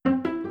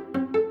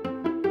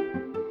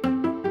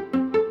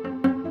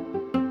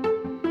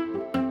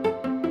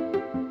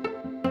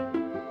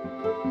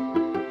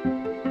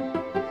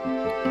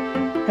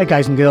Hey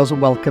guys and girls,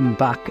 welcome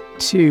back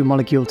to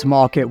Molecule to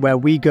Market, where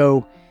we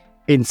go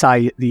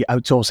inside the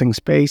outsourcing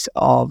space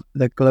of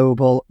the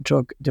global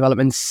drug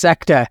development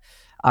sector.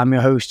 I'm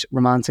your host,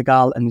 Raman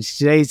Segal, and in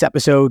today's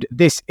episode,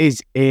 this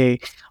is a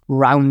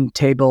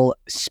roundtable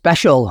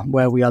special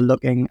where we are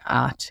looking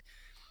at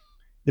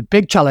the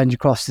big challenge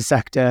across the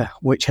sector,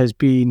 which has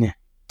been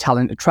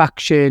talent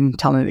attraction,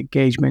 talent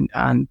engagement,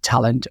 and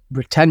talent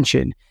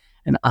retention.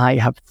 And I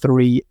have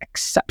three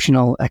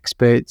exceptional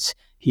experts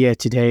here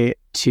today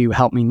to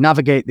help me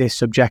navigate this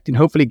subject and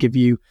hopefully give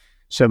you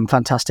some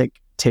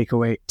fantastic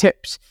takeaway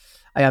tips.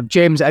 I have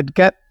James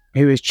Edgar,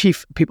 who is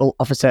Chief People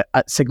Officer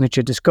at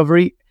Signature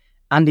Discovery,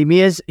 Andy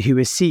Mears, who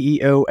is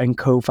CEO and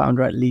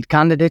co-founder at Lead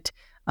Candidate,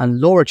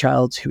 and Laura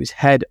Childs, who is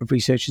Head of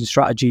Research and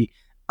Strategy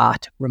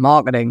at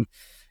Remarketing.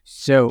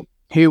 So,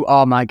 who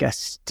are my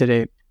guests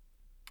today?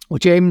 Well,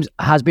 James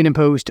has been in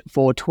post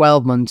for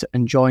 12 months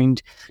and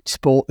joined to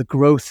support the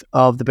growth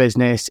of the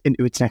business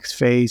into its next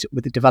phase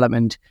with the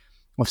development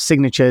of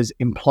Signature's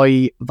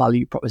employee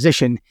value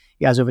proposition.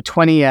 He has over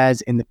 20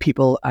 years in the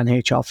people and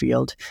HR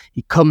field.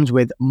 He comes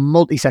with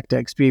multi-sector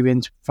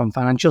experience from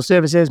financial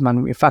services,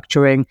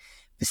 manufacturing,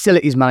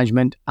 facilities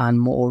management, and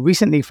more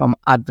recently from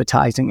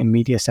advertising and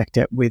media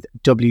sector with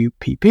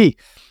WPP,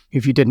 who,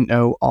 if you didn't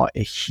know, are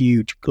a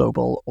huge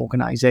global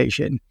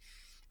organization.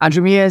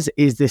 Andrew Mears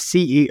is the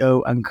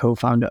CEO and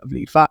co-founder of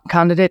Lead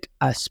Candidate,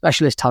 a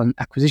specialist talent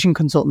acquisition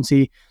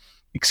consultancy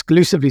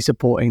exclusively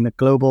supporting the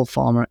global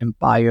pharma and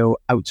bio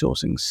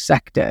outsourcing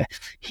sector.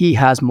 He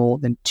has more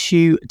than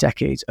 2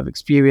 decades of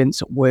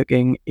experience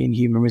working in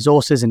human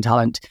resources and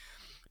talent,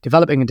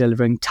 developing and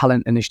delivering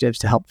talent initiatives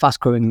to help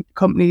fast-growing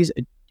companies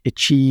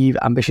achieve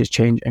ambitious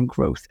change and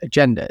growth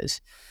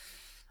agendas.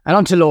 And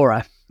on to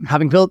Laura.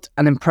 Having built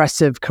an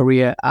impressive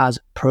career as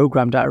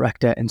program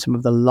director in some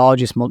of the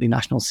largest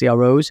multinational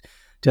CROs,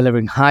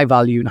 delivering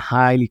high-value and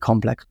highly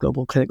complex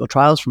global clinical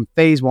trials from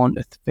phase 1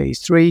 to phase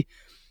 3,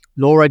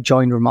 Laura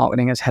joined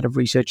Remarketing as Head of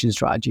Research and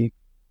Strategy.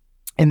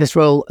 In this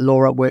role,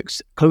 Laura works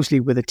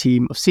closely with a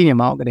team of senior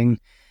marketing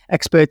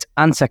experts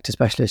and sector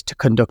specialists to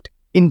conduct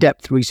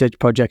in-depth research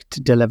projects to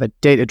deliver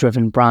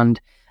data-driven brand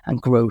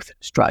and growth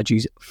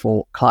strategies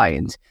for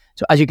clients.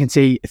 So as you can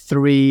see,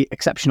 3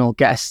 exceptional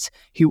guests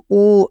who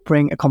all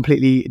bring a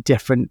completely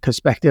different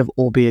perspective,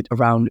 albeit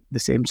around the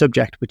same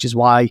subject, which is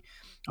why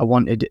I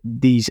wanted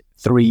these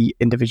 3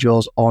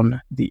 individuals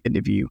on the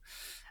interview.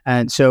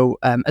 And so,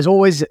 as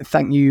always,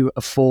 thank you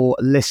for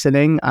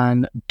listening,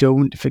 and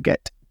don't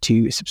forget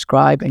to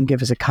subscribe and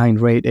give us a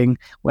kind rating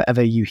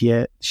wherever you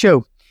hear the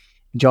show.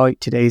 Enjoy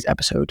today's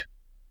episode.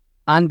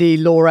 Andy,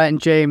 Laura, and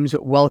James,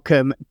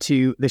 welcome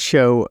to the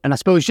show. And I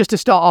suppose just to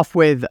start off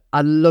with,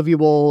 I'd love you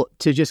all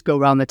to just go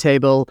around the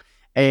table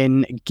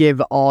and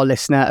give our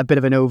listener a bit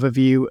of an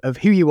overview of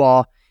who you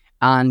are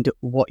and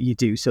what you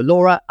do. So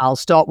Laura, I'll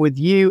start with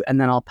you and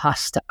then I'll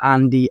pass to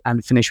Andy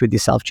and finish with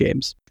yourself,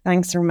 James.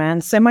 Thanks,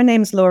 Roman. So my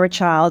name's Laura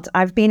Child.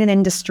 I've been in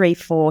industry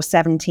for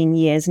 17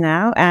 years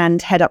now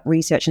and head up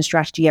research and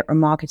strategy at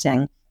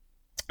Remarketing.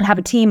 I have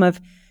a team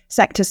of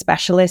sector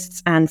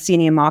specialists and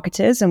senior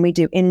marketers, and we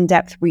do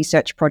in-depth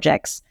research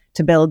projects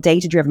to build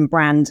data-driven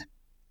brand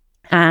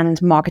and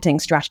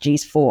marketing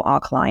strategies for our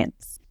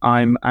clients.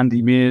 I'm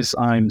Andy Mears.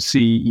 I'm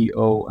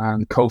CEO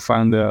and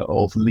co-founder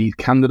of Lead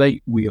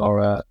Candidate. We are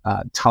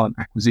a talent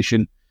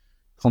acquisition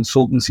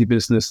consultancy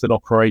business that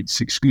operates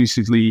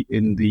exclusively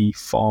in the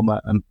pharma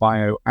and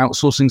bio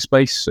outsourcing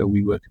space. So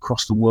we work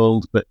across the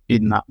world, but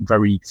in that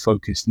very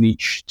focused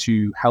niche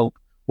to help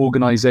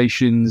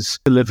organizations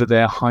deliver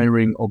their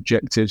hiring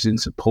objectives in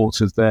support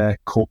of their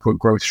corporate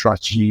growth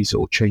strategies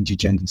or change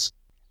agendas.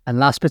 And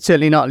last but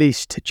certainly not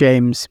least,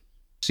 James.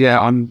 So yeah,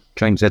 I'm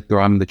James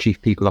Edgar. I'm the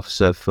Chief People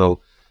Officer for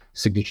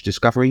Signature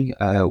Discovery.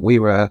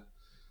 We're a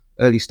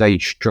early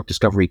stage drug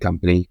discovery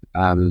company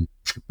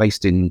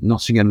based in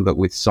Nottingham, but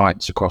with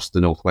sites across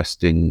the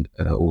northwest in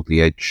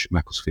Audley Edge,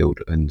 Macclesfield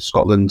and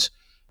Scotland,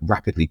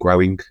 rapidly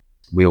growing.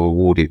 We were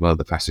awarded one of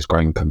the fastest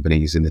growing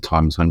companies in the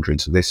Times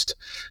 100 list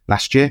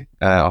last year.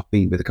 I've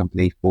been with the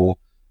company for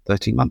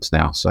 13 months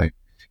now. So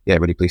yeah,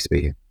 really pleased to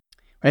be here.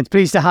 It's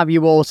pleased to have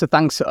you all. So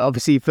thanks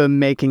obviously for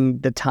making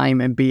the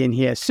time and being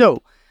here.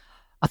 So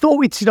I thought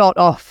we'd start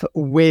off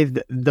with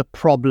the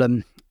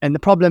problem, and the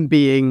problem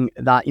being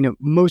that,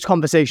 most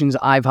conversations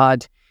I've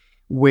had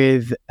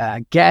with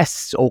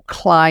guests or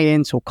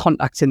clients or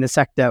contacts in the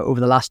sector over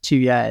the last 2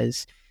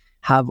 years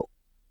have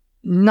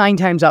 9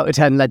 times out of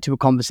 10 led to a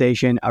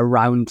conversation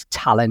around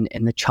talent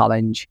and the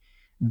challenge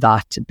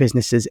that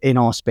businesses in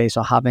our space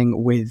are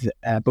having with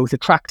both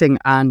attracting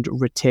and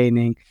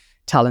retaining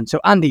talent. So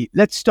Andy,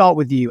 let's start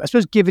with you. I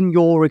suppose given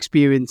your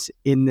experience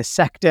in the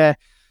sector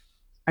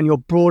and your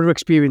broader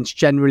experience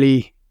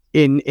generally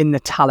in the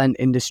talent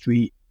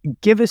industry,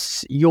 give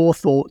us your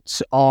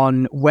thoughts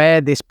on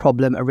where this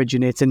problem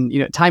originates. And,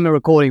 time of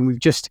recording, we've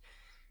just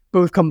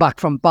both come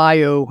back from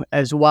Bio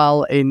as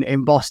well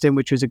in Boston,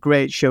 which was a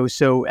great show.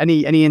 So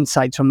any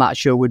insights from that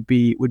show would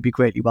be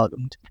greatly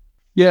welcomed.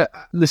 Yeah,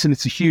 listen,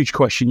 it's a huge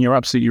question. You're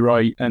absolutely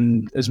right.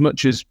 And as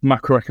much as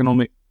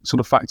macroeconomic sort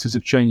of factors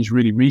have changed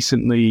really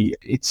recently,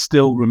 it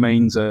still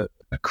remains a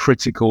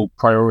critical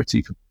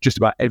priority for just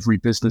about every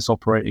business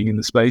operating in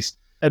the space.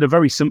 At a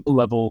very simple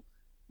level,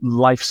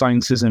 life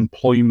sciences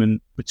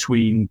employment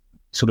between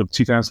sort of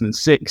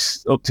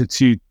 2006 up to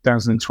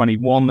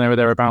 2021, there or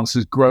thereabouts,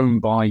 has grown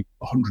by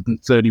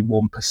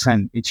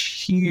 131%.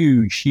 It's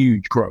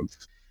huge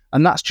growth.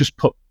 And that's just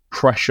put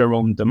pressure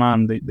on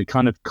demand. The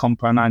kind of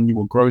compound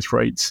annual growth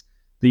rates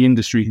the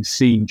industry has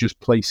seen just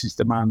places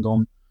demand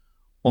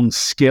on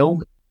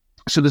skill.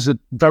 So there's a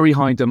very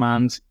high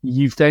demand.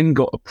 You've then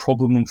got a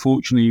problem,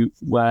 unfortunately,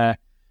 where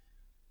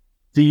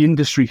the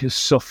industry has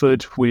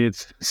suffered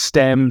with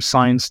STEM,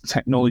 science,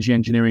 technology,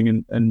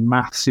 engineering, and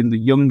maths in the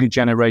younger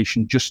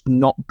generation just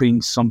not being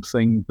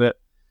something that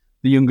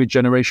the younger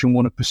generation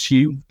want to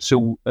pursue.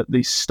 So at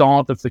the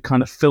start of the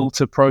kind of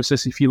filter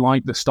process, if you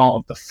like, the start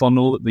of the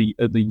funnel at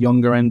the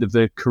younger end of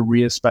the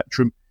career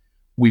spectrum,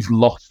 we've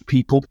lost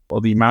people, or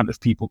the amount of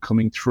people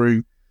coming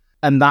through,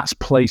 and that's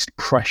placed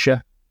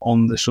pressure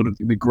on the sort of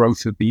the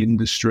growth of the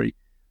industry.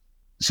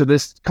 So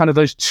there's kind of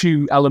those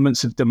two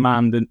elements of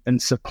demand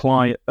and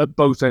supply at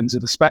both ends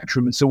of the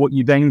spectrum. And so what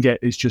you then get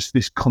is just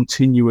this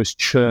continuous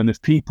churn of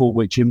people,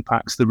 which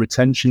impacts the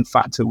retention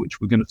factor,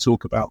 which we're going to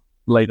talk about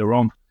later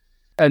on.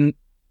 And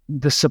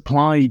the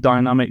supply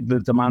dynamic, the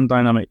demand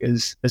dynamic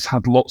has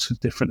had lots of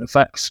different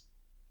effects,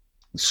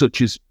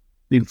 such as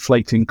the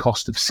inflating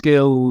cost of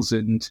skills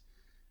and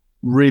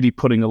really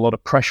putting a lot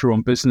of pressure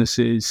on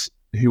businesses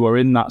who are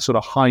in that sort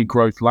of high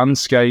growth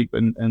landscape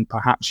and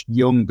perhaps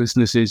young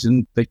businesses,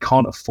 and they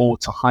can't afford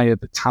to hire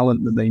the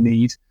talent that they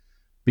need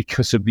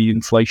because of the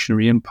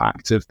inflationary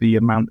impact of the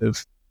amount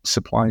of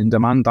supply and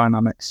demand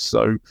dynamics.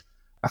 So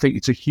I think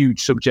it's a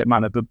huge subject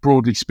matter, but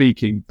broadly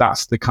speaking,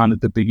 that's the kind of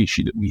the big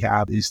issue that we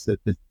have, is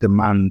that the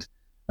demand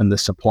and the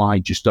supply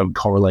just don't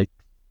correlate.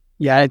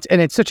 Yeah,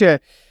 it's such a,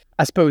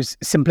 I suppose,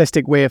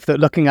 simplistic way of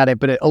looking at it,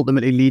 but it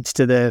ultimately leads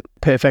to the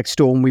perfect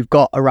storm we've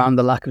got around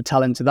the lack of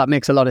talent. So that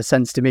makes a lot of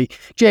sense to me.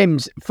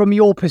 James, from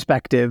your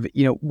perspective,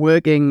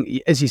 working,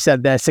 as you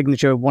said there,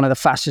 Signature, one of the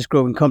fastest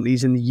growing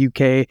companies in the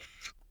UK,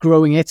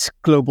 growing its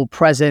global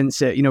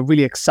presence,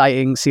 really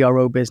exciting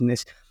CRO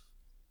business.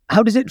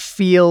 How does it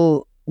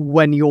feel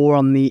when you're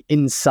on the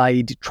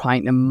inside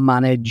trying to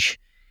manage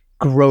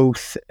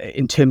growth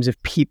in terms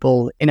of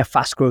people in a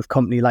fast growth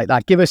company like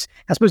that? Give us,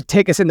 I suppose,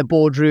 take us in the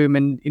boardroom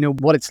and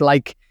what it's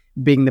like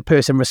being the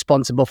person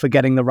responsible for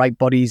getting the right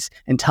bodies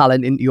and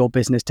talent into your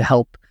business to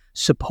help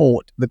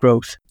support the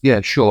growth.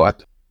 Yeah, sure.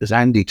 As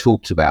Andy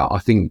talked about, I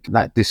think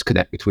that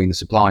disconnect between the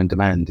supply and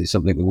demand is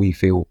something that we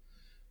feel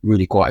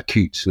really quite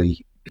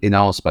acutely in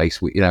our space.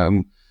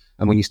 And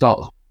when you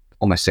start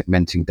almost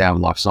segmenting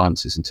down life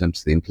sciences in terms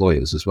of the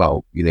employers as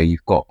well,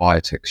 you've got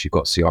biotechs, you've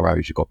got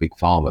CROs, you've got big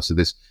pharma. So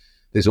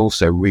there's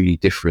also really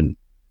different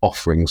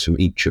offerings from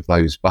each of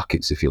those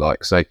buckets, if you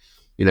like. So,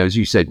 as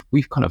you said,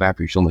 we've kind of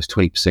averaged almost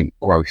 20%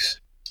 growth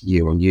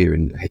year on year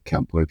in a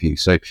headcount point of view.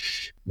 So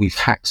we've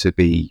had to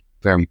be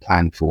very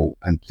planful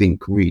and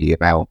think really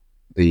about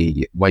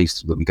the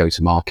ways that we go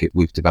to market.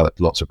 We've developed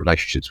lots of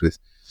relationships with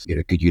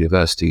good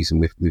universities,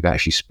 and we've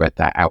actually spread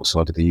that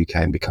outside of the UK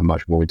and become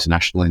much more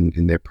international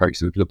in the approach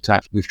that we've looked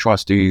at. We've tried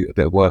to do a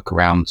bit of work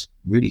around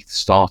really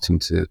starting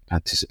to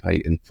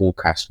anticipate and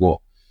forecast what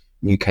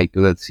new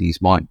capabilities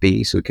might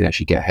be, so we can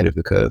actually get ahead of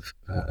the curve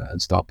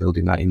and start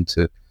building that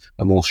into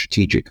a more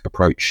strategic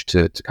approach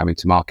to coming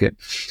to market.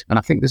 And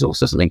I think there's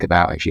also something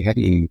about actually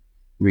heading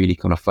really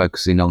kind of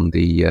focusing on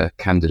the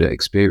candidate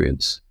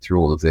experience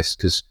through all of this,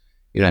 because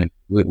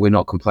we're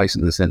not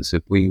complacent in the sense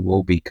that we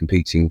will be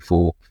competing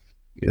for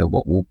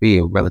what will be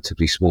a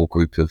relatively small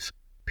group of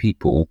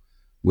people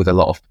with a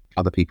lot of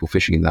other people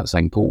fishing in that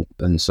same pool.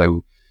 And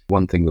so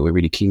one thing that we're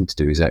really keen to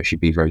do is actually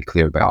be very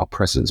clear about our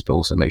presence, but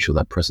also make sure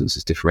that presence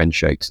is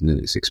differentiated and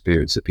it's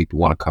experience that people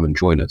want to come and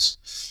join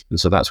us. And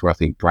so that's where I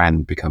think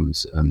brand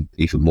becomes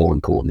even more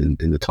important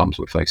in the times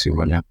we're facing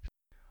right now.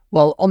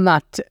 Well, on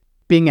that,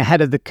 being ahead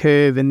of the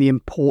curve and the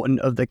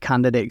importance of the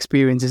candidate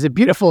experience is a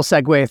beautiful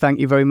segue. Thank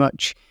you very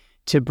much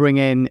to bring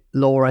in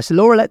Laura. So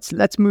Laura,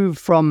 let's move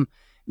from,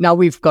 now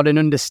we've got an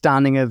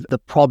understanding of the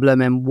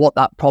problem and what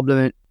that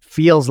problem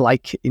feels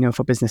like,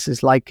 for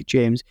businesses like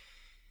James.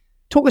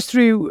 Talk us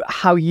through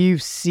how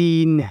you've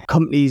seen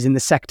companies in the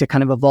sector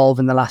kind of evolve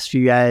in the last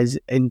few years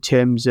in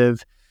terms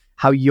of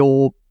how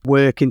your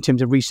work in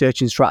terms of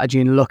research and strategy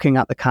and looking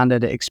at the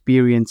candidate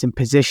experience and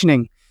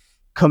positioning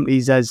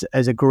companies as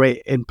a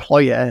great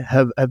employer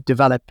have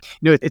developed.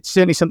 It's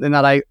certainly something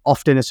that I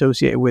often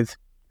associate with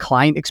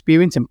client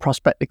experience and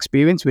prospect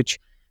experience, which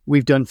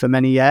we've done for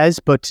many years.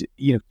 But,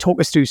 talk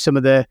us through some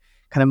of the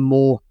kind of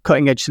more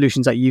cutting edge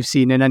solutions that you've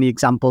seen and any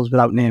examples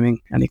without naming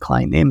any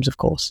client names, of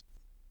course.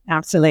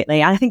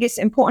 Absolutely. I think it's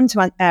important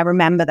to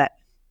remember that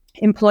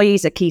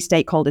employees are key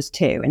stakeholders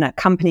too, and a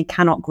company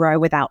cannot grow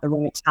without the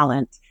right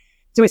talent.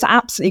 So it's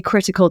absolutely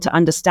critical to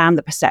understand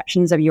the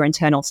perceptions of your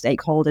internal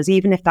stakeholders,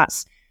 even if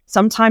that's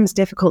sometimes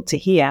difficult to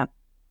hear.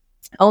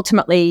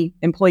 Ultimately,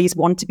 employees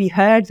want to be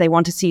heard. They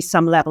want to see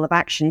some level of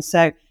action.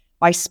 So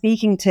by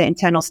speaking to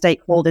internal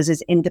stakeholders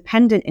as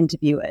independent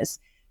interviewers,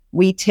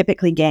 we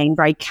typically gain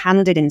very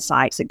candid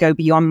insights that go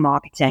beyond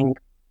marketing,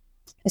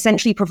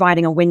 essentially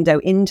providing a window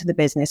into the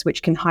business,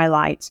 which can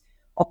highlight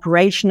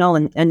operational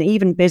and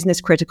even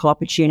business critical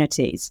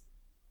opportunities.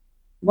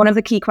 One of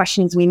the key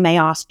questions we may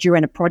ask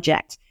during a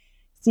project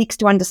seeks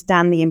to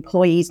understand the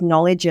employee's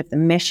knowledge of the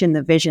mission,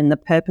 the vision, the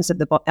purpose of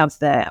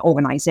the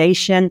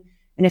organization,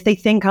 and if they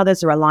think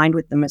others are aligned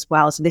with them as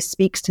well. So this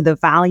speaks to the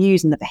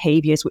values and the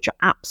behaviors which are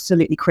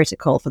absolutely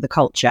critical for the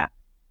culture.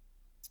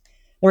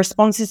 The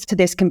responses to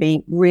this can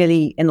be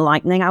really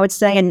enlightening, I would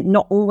say, and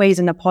not always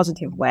in a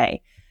positive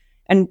way.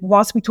 And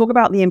whilst we talk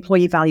about the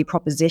employee value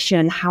proposition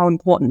and how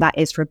important that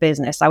is for a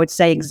business, I would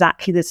say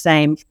exactly the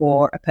same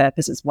for a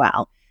purpose as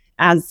well.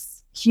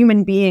 As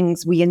human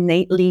beings, we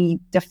innately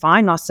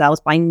define ourselves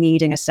by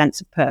needing a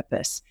sense of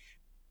purpose.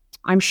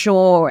 I'm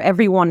sure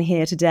everyone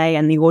here today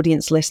and the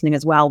audience listening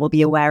as well will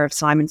be aware of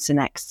Simon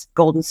Sinek's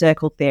Golden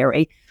Circle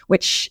theory,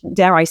 which,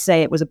 dare I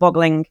say, it was a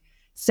boggling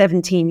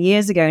 17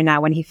 years ago now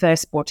when he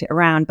first brought it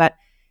around. But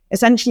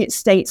essentially it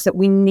states that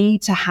we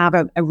need to have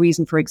a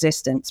reason for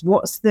existence.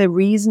 What's the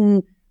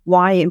reason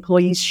why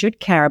employees should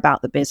care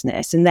about the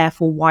business? And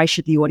therefore, why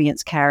should the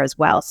audience care as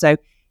well? So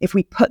if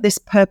we put this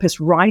purpose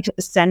right at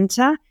the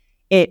center,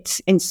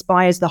 it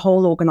inspires the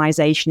whole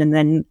organization. And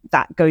then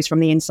that goes from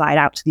the inside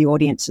out to the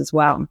audience as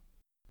well.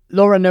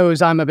 Laura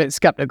knows I'm a bit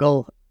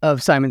skeptical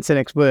of Simon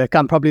Sinek's work.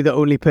 I'm probably the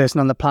only person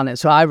on the planet.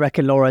 So I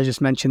reckon Laura just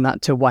mentioned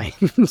that to wind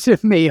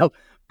me up.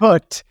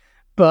 But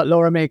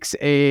Laura makes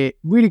a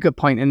really good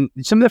point. And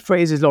some of the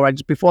phrases, Laura,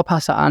 just before I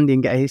pass to Andy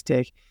and get his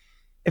take,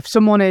 if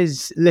someone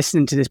is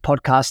listening to this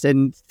podcast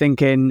and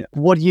thinking,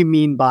 what do you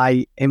mean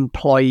by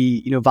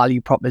employee, value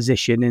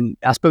proposition? And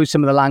I suppose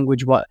some of the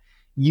language, what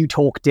you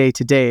talk day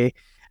to day,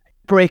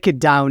 break it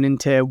down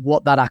into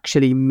what that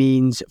actually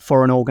means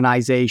for an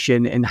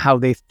organization and how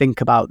they think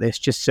about this,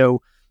 just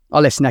so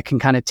our listener can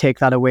kind of take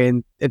that away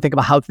and think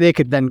about how they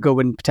could then go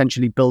and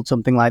potentially build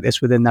something like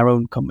this within their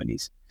own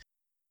companies.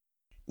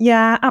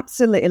 Yeah,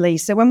 absolutely.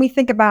 So when we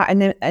think about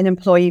an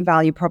employee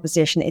value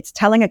proposition, it's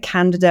telling a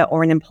candidate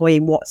or an employee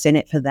what's in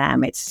it for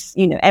them. It's,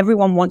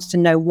 everyone wants to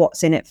know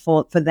what's in it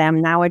for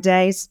them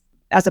nowadays.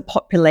 As a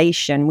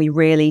population, we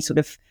really sort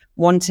of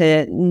want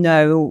to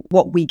know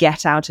what we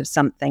get out of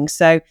something.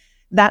 So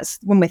that's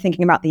when we're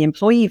thinking about the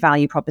employee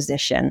value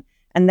proposition.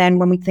 And then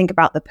when we think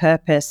about the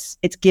purpose,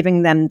 it's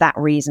giving them that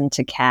reason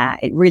to care.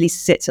 It really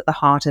sits at the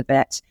heart of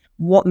it.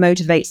 What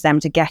motivates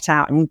them to get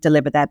out and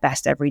deliver their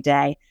best every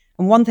day?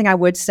 And one thing I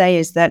would say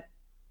is that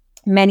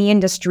many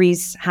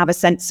industries have a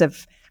sense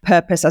of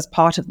purpose as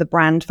part of the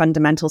brand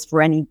fundamentals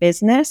for any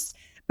business.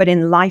 But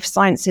in life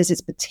sciences,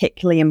 it's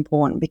particularly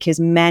important because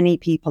many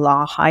people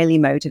are highly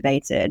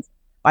motivated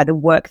by the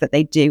work that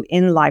they do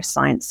in life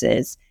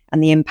sciences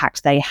and the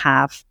impact they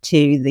have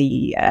to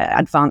the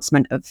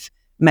advancement of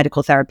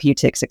medical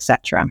therapeutics,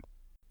 etc.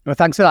 Well,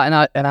 thanks for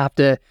that. And I have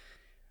to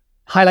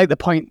highlight the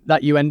point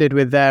that you ended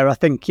with there. I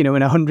think, in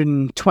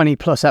 120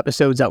 plus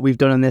episodes that we've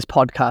done on this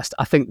podcast,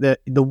 I think that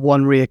the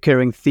one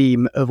reoccurring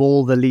theme of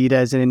all the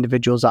leaders and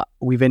individuals that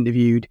we've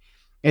interviewed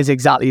is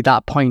exactly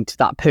that point,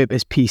 that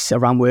purpose piece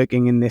around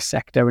working in this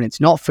sector. And it's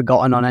not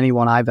forgotten on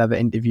anyone I've ever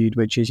interviewed,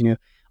 which is,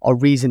 our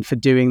reason for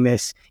doing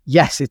this.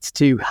 Yes, it's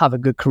to have a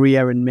good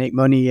career and make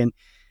money and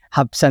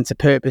have a sense of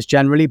purpose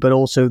generally, but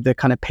also the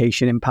kind of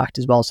patient impact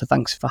as well. So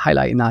thanks for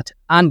highlighting that.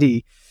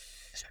 Andy,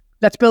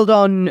 let's build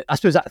on, I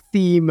suppose, that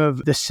theme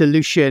of the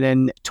solution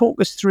and talk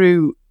us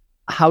through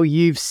how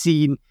you've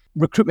seen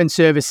recruitment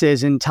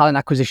services and talent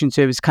acquisition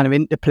service kind of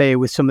interplay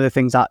with some of the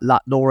things that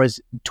Laura's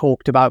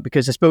talked about.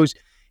 Because I suppose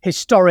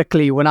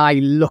historically, when I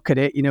look at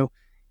it, you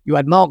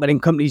had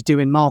marketing companies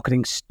doing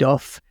marketing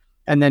stuff,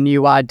 and then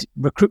you had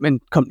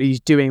recruitment companies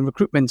doing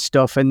recruitment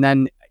stuff. And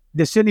then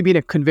there's certainly been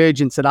a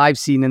convergence that I've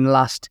seen in the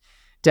last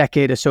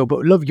decade or so,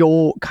 but love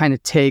your kind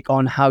of take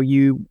on how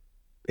you,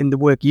 in the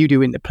work you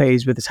do,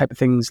 interplays with the type of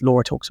things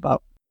Laura talks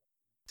about.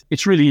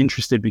 It's really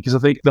interesting because I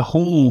think the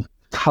whole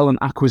talent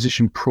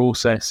acquisition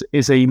process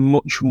is a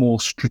much more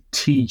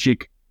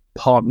strategic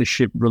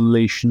partnership,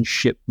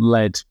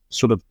 relationship-led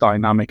sort of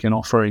dynamic and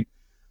offering.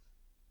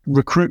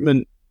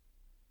 Recruitment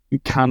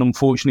can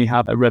unfortunately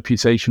have a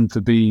reputation for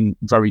being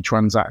very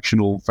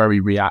transactional, very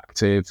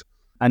reactive.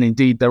 And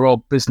indeed, there are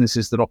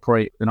businesses that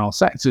operate in our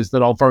sectors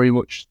that are very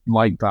much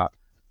like that.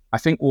 I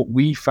think what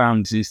we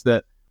found is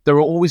that there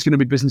are always going to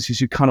be businesses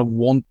who kind of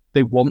want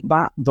that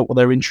what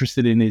they're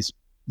interested in is,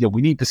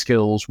 we need the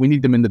skills, we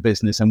need them in the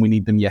business, and we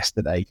need them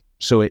yesterday.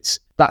 So it's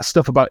that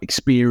stuff about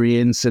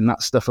experience and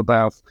that stuff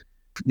about,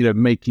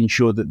 making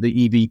sure that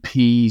the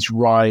EVP's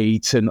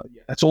right. And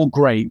that's all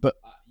great. But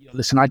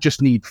listen, I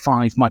just need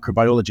 5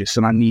 microbiologists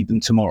and I need them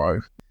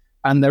tomorrow.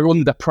 And they're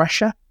under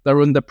pressure.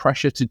 They're under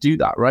pressure to do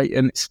that, right?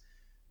 And it's,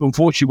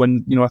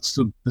 unfortunately, when,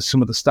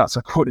 some of the stats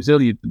I quoted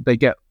earlier, they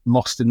get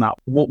lost in that.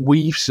 What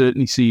we've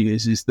certainly seen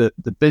is that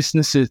the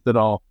businesses that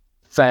are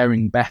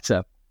faring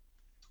better,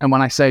 and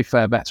when I say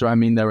fare better, I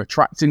mean they're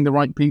attracting the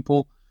right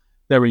people,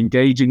 they're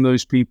engaging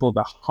those people,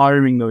 they're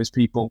hiring those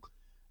people,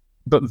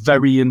 but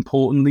very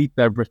importantly,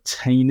 they're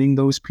retaining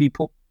those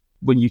people.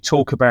 When you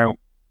talk about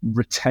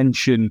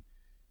retention,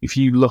 If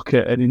you look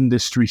at an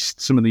industry,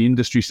 some of the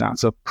industry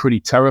stats are pretty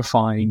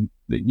terrifying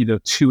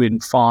that, 2 in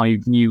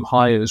 5 new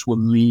hires will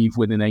leave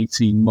within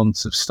 18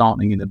 months of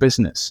starting in a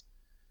business.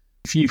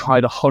 If you've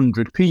hired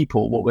 100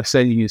 people, what we're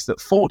saying is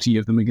that 40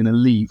 of them are going to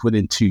leave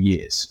within 2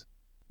 years.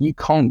 You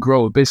can't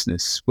grow a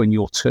business when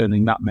you're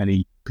turning that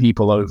many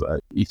people over.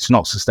 It's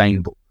not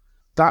sustainable.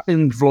 That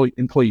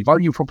employee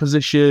value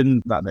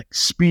proposition, that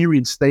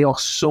experience, they are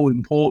so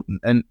important.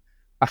 And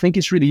I think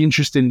it's really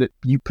interesting that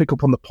you pick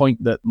up on the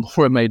point that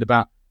Laura made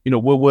about,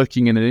 we're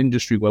working in an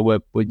industry where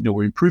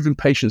we're improving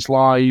patients'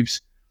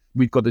 lives.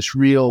 We've got this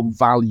real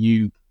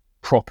value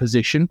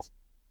proposition,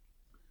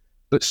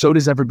 but so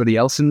does everybody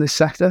else in this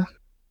sector.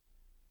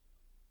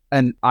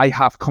 And I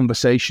have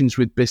conversations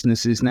with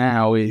businesses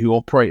now who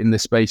operate in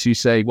this space who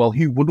say, well,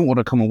 who wouldn't want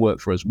to come and work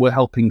for us? We're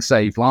helping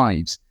save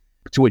lives.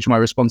 To which my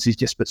response is,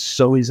 yes, but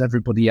so is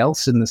everybody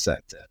else in the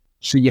sector.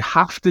 So you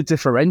have to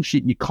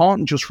differentiate. You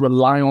can't just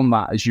rely on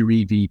that as your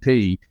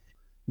EVP.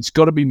 It's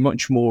got to be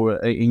much more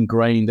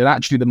ingrained. And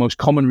actually, the most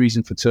common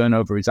reason for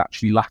turnover is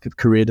actually lack of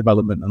career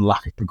development and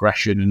lack of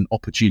progression and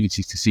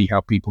opportunities to see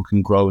how people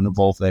can grow and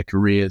evolve their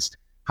careers,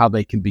 how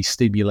they can be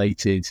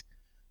stimulated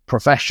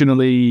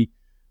professionally,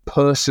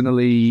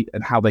 personally,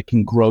 and how they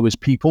can grow as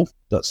people.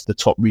 That's the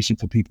top reason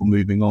for people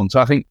moving on.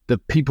 So I think the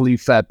people who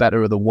fare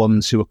better are the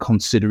ones who are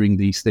considering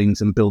these things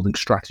and building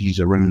strategies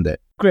around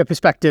it. Great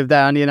perspective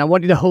there, Andy. And I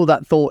want you to hold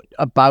that thought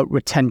about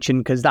retention,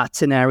 because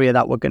that's an area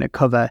that we're going to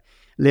cover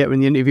later in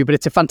the interview. But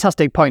it's a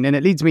fantastic point, and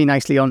it leads me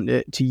nicely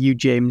on to you,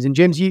 James. And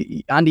James,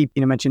 Andy,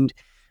 mentioned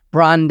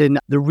brand and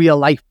the real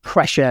life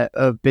pressure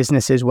of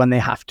businesses when they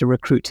have to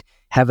recruit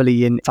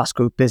heavily in fast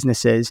growth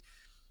businesses.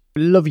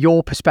 Love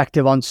your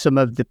perspective on some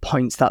of the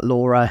points that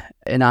Laura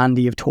and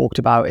Andy have talked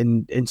about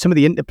in some of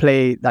the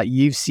interplay that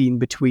you've seen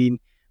between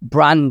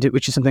brand,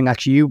 which is something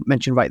actually you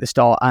mentioned right at the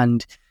start,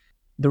 and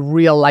the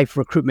real life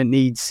recruitment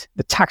needs,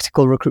 the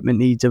tactical recruitment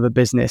needs of a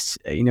business.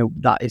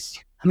 That is,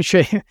 I'm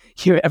sure you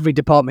hear every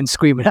department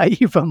screaming at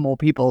you for more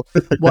people.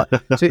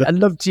 So I'd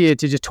love to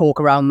just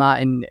talk around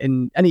that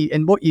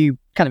and what you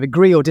kind of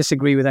agree or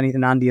disagree with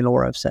anything Andy and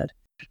Laura have said.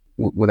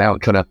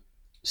 Without trying to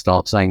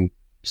start saying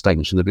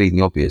statements from the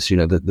bleeding obvious,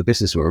 the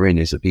business we're in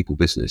is a people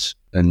business,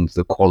 and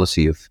the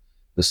quality of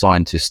the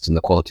scientists and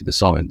the quality of the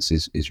science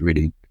is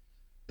really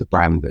the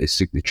brand that is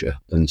Signature.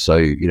 And so,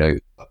 I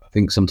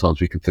think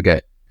sometimes we can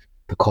forget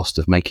the cost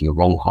of making a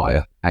wrong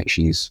hire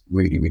actually is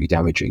really, really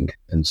damaging.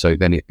 And so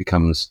then it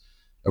becomes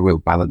a real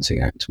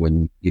balancing act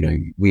when,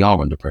 we are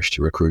under pressure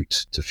to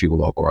recruit to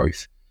fuel our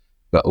growth,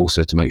 but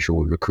also to make sure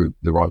we recruit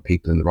the right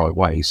people in the right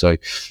way. So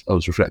I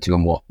was reflecting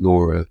on what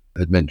Laura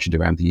had mentioned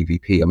around the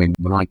EVP. I mean,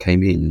 when I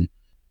came in,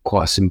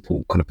 quite a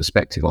simple kind of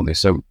perspective on this.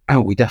 So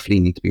we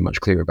definitely need to be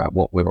much clearer about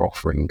what we're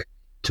offering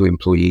to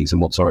employees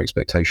and what's our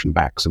expectation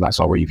back. So that's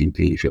our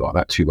EVP, if you like,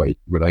 that two-way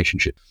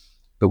relationship.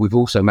 But we've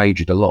also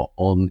majored a lot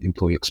on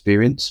employee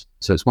experience.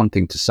 So it's one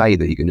thing to say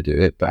that you're going to do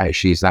it, but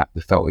actually is that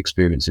the felt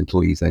experience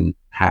employees then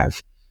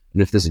have?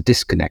 And if there's a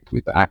disconnect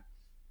with that,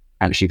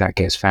 actually that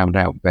gets found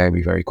out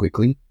very, very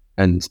quickly.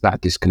 And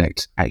that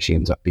disconnect actually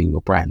ends up being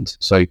your brand.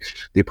 So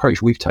the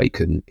approach we've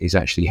taken is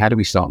actually, how do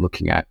we start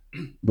looking at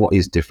what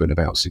is different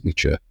about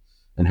Signature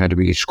and how do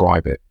we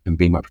describe it and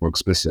be much more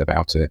explicit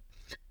about it?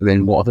 And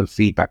then what are the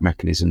feedback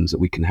mechanisms that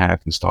we can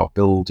have and start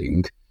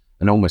building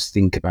and almost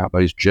think about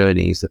those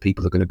journeys that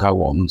people are going to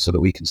go on so that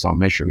we can start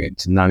measuring it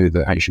to know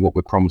that actually what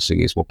we're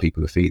promising is what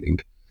people are feeling.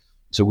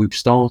 So we've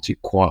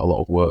started quite a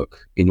lot of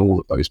work in all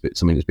of those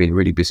bits. I mean, it's been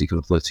really busy for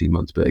the 13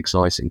 months, but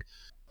exciting,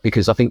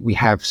 because I think we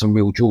have some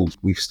real jewels.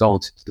 We've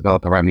started to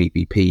develop our own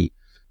EVP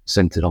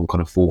centered on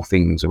kind of 4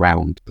 things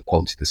around the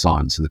quality of the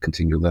science and the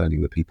continual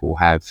learning that people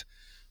have.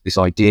 This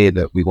idea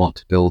that we want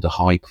to build a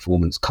high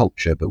performance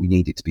culture, but we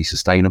need it to be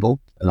sustainable.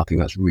 And I think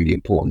that's really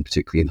important,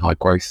 particularly in high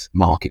growth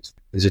markets.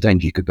 There's a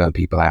danger you could burn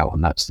people out,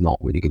 and that's not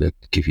really going to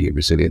give you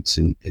resilience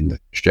in the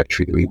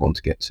trajectory that we want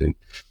to get to.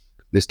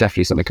 There's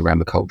definitely something around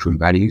the culture and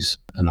values.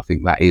 And I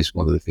think that is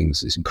one of the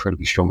things that's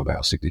incredibly strong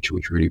about Signature,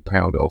 which we're really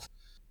proud of.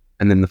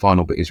 And then the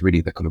final bit is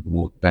really the kind of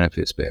reward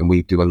benefits bit. And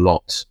we do a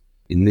lot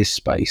in this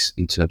space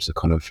in terms of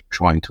kind of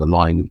trying to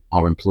align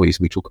our employees.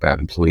 We talk about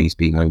employees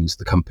being owners of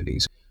the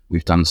companies.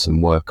 We've done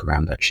some work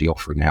around actually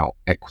offering out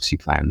equity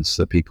plans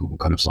that people will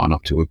kind of sign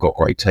up to. We've got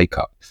great take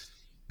up,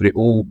 but it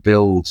all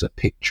builds a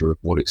picture of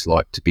what it's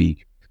like to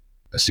be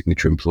a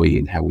Signature employee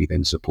and how we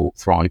then support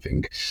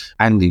thriving.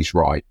 Andy's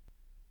right.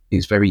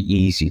 It's very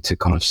easy to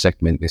kind of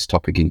segment this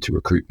topic into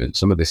recruitment.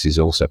 Some of this is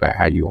also about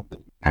how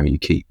you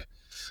keep.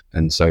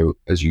 And so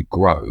as you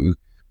grow,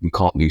 we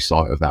can't lose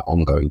sight of that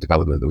ongoing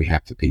development that we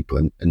have for people,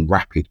 and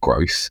rapid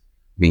growth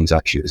means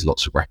actually there's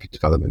lots of rapid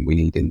development we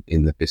need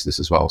in the business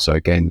as well. So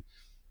again,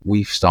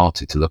 we've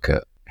started to look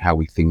at how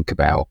we think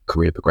about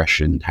career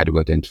progression, how do we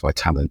identify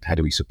talent, how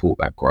do we support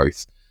that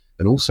growth,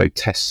 and also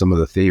test some of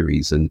the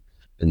theories and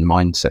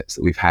mindsets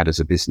that we've had as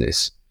a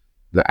business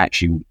that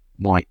actually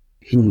might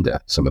hinder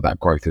some of that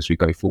growth as we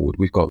go forward.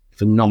 We've got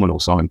phenomenal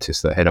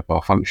scientists that head up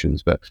our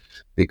functions, but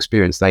the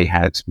experience they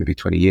had maybe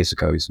 20 years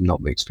ago is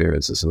not the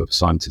experience of some of the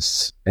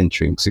scientists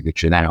entering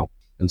Signature now.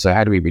 And so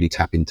how do we really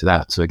tap into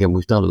that? So again,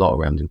 we've done a lot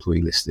around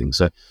employee listening.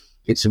 So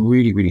it's a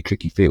really, really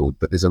tricky field,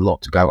 but there's a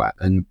lot to go at.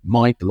 And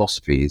my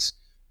philosophy is,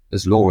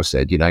 as Laura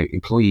said,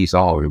 employees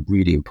are a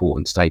really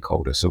important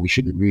stakeholder. So we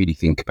shouldn't really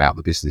think about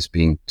the business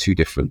being too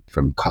different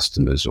from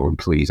customers or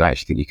employees. I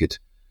actually think you could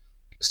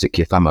stick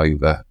your thumb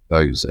over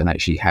those and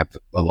actually have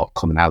a lot of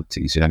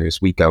commonalities.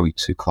 As we go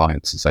to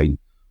clients and say,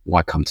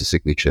 why come to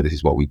Signature? This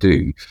is what we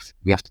do.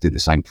 We have to do the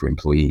same for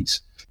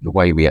employees. The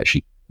way we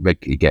actually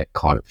regularly get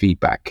client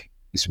feedback,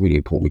 it's really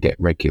important we get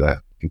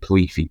regular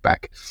employee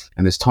feedback.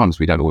 And there's times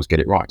we don't always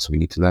get it right, so we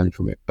need to learn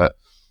from it. But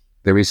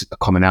there is a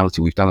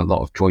commonality. We've done a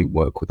lot of joint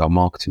work with our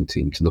marketing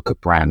team to look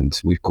at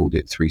brand. We've called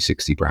it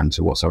 360 brand.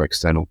 So what's our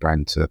external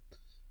brand to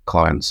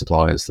clients,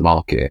 suppliers, the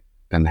market,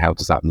 and how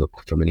does that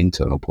look from an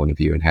internal point of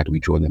view, and how do we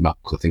join them up?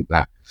 Because I think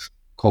that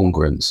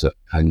congruence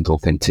and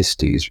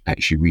authenticity is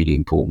actually really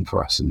important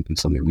for us, and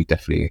something we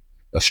definitely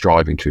are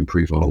striving to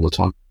improve on all the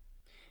time.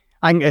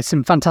 I think there's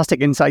some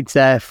fantastic insights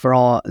there for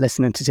our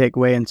listener to take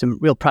away, and some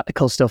real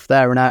practical stuff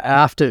there. And I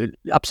have to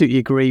absolutely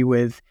agree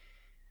with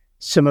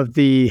some of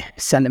the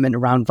sentiment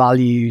around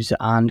values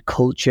and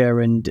culture,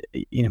 and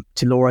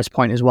to Laura's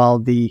point as well,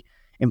 the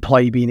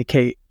employee being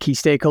a key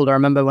stakeholder. I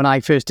remember when I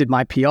first did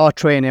my PR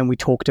training, we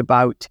talked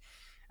about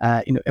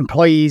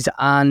employees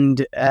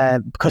and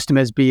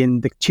customers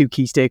being the two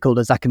key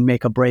stakeholders that can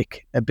make or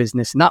break a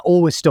business, and that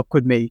always stuck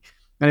with me.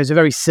 And it was a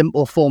very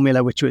simple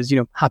formula, which was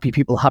happy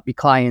people, happy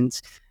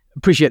clients.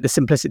 Appreciate the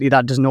simplicity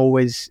that doesn't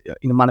always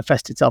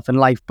manifest itself in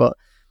life, but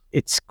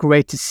it's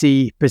great to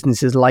see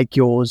businesses like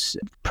yours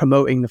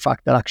promoting the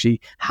fact that actually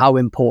how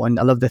important.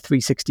 I love the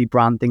 360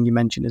 brand thing you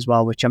mentioned as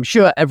well, which I'm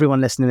sure everyone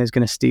listening is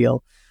going to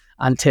steal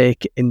and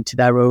take into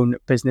their own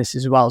business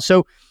as well.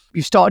 So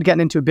you started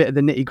getting into a bit of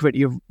the nitty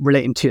gritty of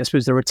relating to, I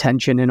suppose, the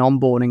retention and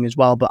onboarding as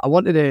well. But I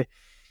wanted to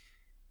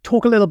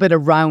talk a little bit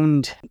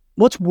around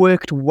what's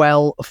worked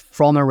well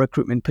from a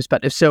recruitment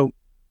perspective. So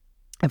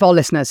if our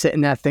listeners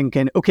sitting there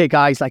thinking, okay,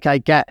 guys, I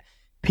get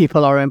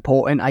people are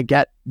important. I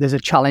get there's a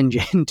challenge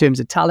in terms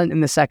of talent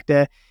in the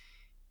sector.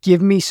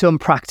 Give me some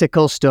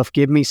practical stuff.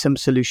 Give me some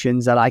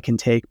solutions that I can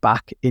take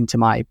back into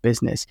my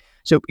business.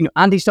 So,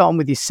 Andy, starting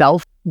with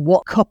yourself,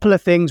 what couple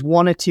of things,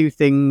 one or two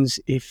things,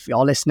 if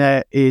our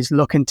listener is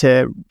looking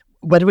to,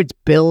 whether it's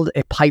build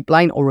a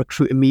pipeline or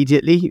recruit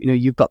immediately,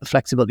 you've got the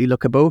flexibility to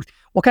look at both.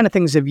 What kind of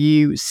things have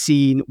you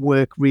seen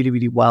work really,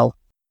 really well?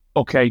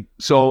 Okay,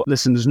 so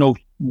listen, there's no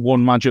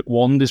one magic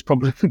wand is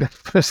probably the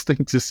first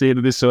thing to say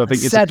to this. So I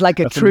think it's said like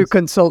a true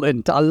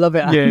consultant. I love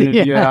it.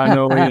 Yeah, I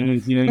know.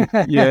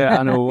 Yeah,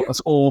 I know.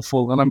 That's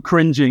awful, and I'm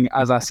cringing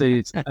as I say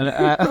it.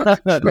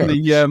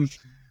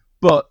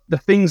 But the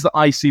things that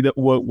I see that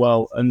work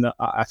well, and that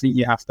I think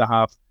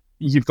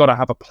you've got to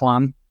have a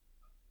plan.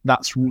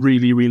 That's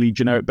really, really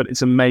generic, but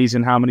it's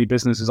amazing how many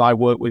businesses I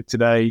work with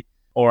today,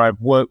 or I've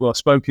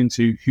spoken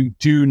to, who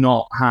do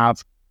not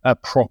have a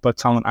proper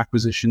talent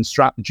acquisition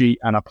strategy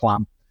and a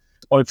plan.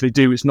 Or if they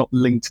do, it's not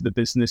linked to the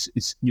business.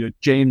 It's,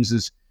 James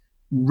has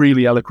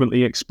really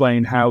eloquently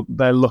explained how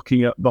they're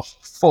looking at the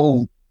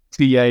full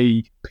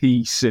TA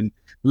piece and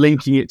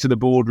linking it to the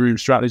boardroom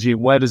strategy.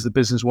 And where does the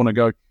business want to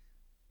go?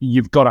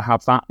 You've got to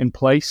have that in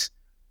place.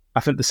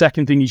 I think the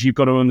second thing is you've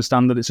got to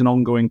understand that it's an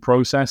ongoing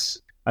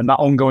process. And that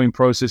ongoing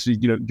process is,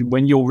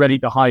 when you're ready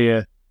to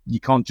hire, you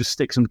can't just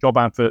stick some job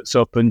adverts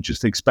up and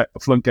just expect the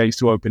floodgates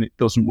to open. It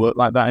doesn't work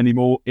like that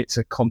anymore. It's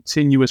a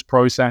continuous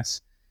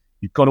process.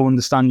 You've got to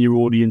understand your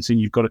audience and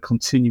you've got to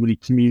continually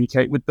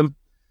communicate with them.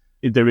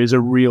 There is a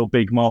real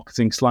big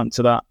marketing slant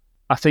to that.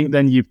 I think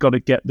then you've got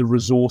to get the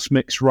resource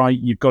mix right.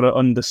 You've got to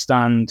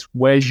understand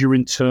where's your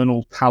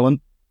internal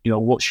talent,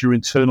 what's your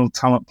internal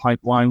talent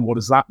pipeline? What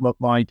does that look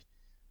like?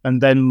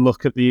 And then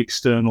look at the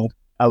external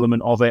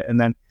element of it. And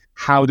then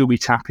how do we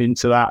tap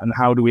into that? And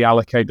how do we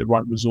allocate the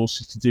right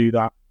resources to do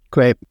that?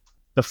 Great.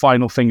 The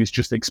final thing is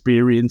just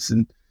experience.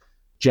 And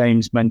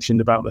James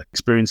mentioned about the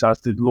experience,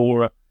 as did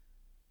Laura.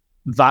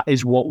 That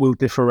is what will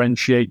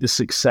differentiate the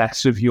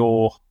success of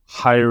your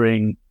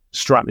hiring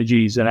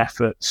strategies and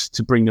efforts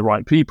to bring the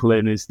right people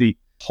in, is the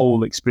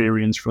whole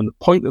experience from the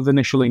point of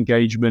initial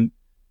engagement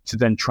to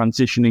then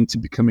transitioning to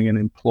becoming an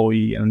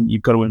employee. And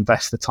you've got to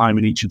invest the time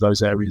in each of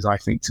those areas, I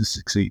think, to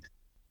succeed.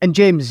 And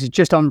James,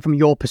 just on from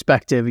your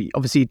perspective,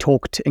 obviously you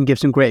talked and give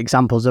some great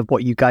examples of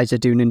what you guys are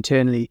doing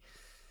internally.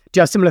 Do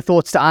you have similar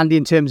thoughts to Andy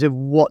in terms of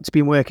what's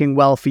been working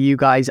well for you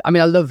guys? I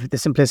mean, I love the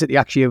simplicity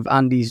actually of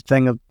Andy's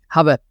thing of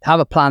have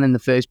a plan in the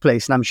first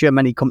place. And I'm sure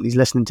many companies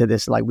listening to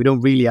this, we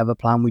don't really have a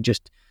plan. We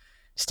just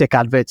stick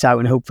adverts out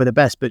and hope for the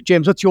best. But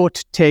James, what's your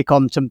take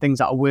on some things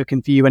that are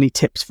working for you? Any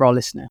tips for our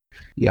listener?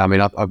 Yeah, I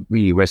mean, I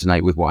really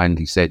resonate with what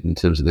Andy said in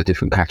terms of the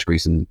different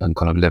categories and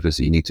kind of levers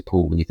that you need to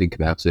pull when you think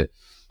about it.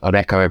 I'd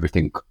echo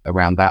everything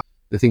around that.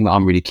 The thing that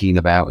I'm really keen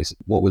about is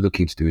what we're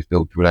looking to do is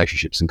build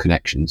relationships and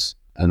connections.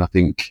 And I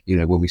think,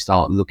 when we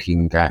start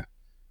looking at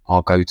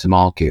our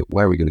go-to-market,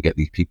 where are we going to get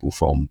these people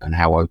from and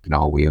how open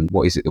are we and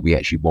what is it that we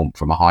actually want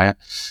from a hire?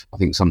 I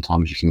think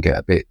sometimes you can get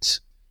a bit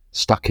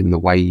stuck in the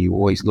way you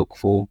always look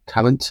for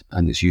talent,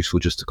 and it's useful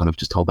just to kind of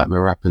just hold that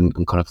mirror up and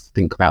kind of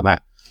think about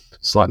that.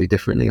 slightly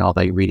differently. Are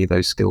they really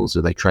those skills?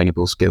 Are they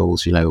trainable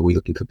skills? Are we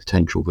looking for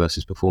potential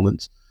versus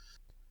performance?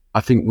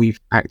 I think we've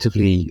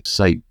actively,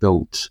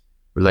 built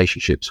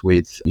relationships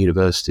with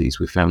universities.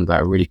 We found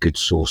that a really good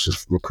source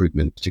of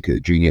recruitment, particularly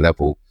at junior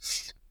level.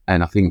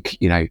 And I think,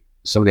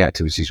 some of the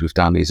activities we've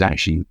done is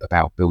actually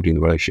about building the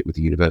relationship with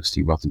the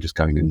university rather than just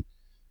going and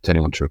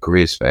turning on to a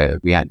careers fair.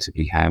 We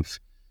actively have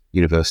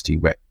university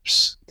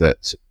reps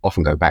that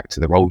often go back to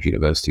their old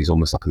universities,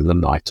 almost like an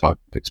alumni type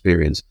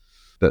experience,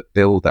 but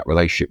build that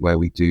relationship where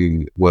we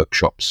do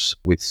workshops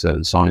with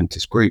certain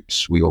scientist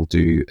groups. We all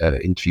do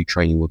interview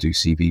training, we'll do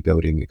CV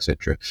building,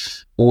 etc.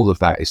 All of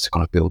that is to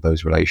kind of build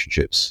those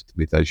relationships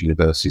with those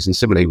universities. And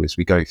similarly, as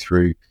we go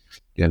through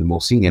the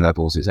more senior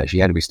levels, it's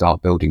actually how do we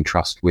start building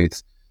trust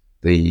with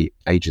the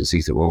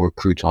agencies that will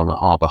recruit on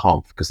our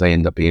behalf, because they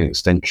end up being an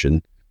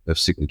extension of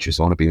signatures.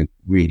 I want to be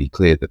really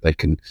clear that they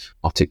can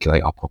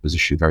articulate our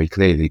proposition very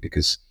clearly,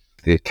 because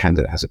if the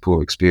candidate has a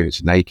poor experience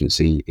with an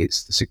agency,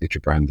 it's the signature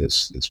brand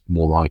that's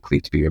more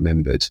likely to be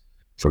remembered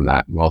from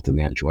that rather than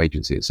the actual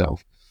agency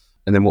itself.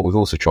 And then what we've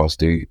also tried to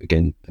do,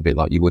 again, a bit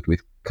like you would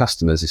with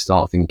customers, is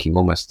start thinking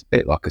almost a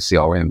bit like a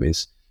CRM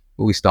is,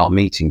 when we start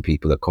meeting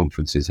people at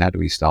conferences, how do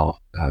we start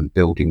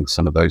building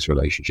some of those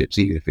relationships,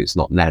 even if it's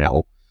not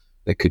now,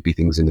 there could be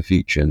things in the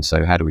future. And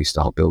so how do we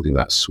start building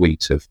that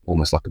suite of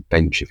almost like a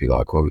bench, if you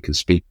like, where we can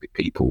speak with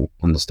people,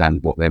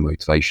 understand what their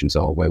motivations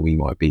are, where we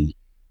might be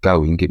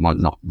going. It might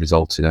not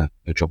result in a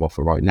job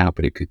offer right now,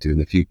 but it could do in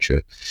the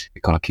future.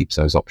 It kind of keeps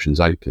those options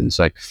open.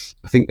 So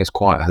I think there's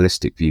quite a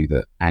holistic view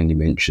that Andy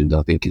mentioned.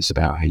 I think it's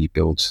about how you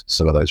build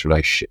some of those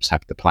relationships,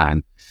 have the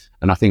plan.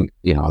 And I think,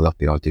 I love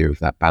the idea of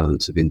that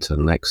balance of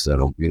internal and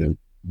external.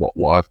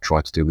 What I've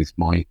tried to do with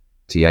my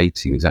TA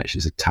team is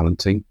actually a talent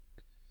team.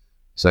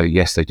 So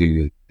yes, they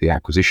do the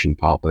acquisition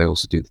part, but they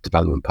also do the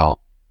development part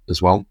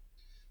as well.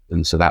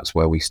 And so that's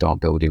where we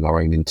start building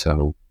our own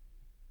internal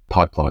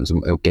pipelines.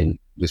 And again,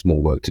 there's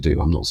more work to do.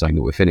 I'm not saying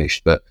that we're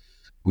finished, but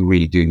we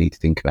really do need to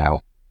think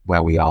about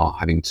where we are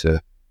having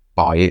to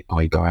buy it,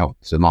 i.e. go out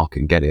to the market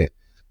and get it,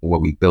 or where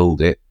we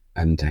build it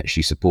and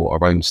actually support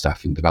our own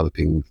staff in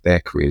developing their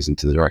careers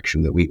into the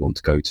direction that we want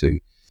to go to.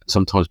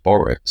 Sometimes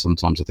borrow it.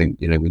 Sometimes I think,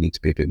 we need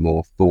to be a bit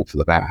more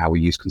thoughtful about how we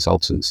use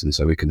consultants, and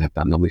so we can have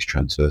that knowledge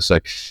transfer. So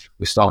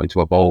we're starting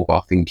to evolve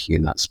our thinking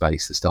in that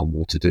space. There's still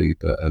more to do,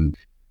 but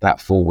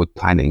that forward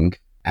planning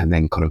and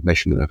then kind of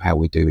measurement of how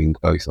we're doing,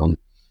 both on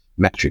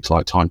metrics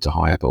like time to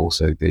hire, but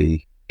also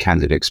the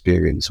candidate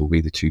experience, will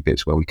be the two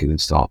bits where we can then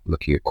start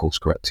looking at course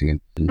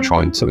correcting and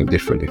trying something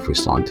different if we're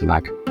starting to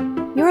lag.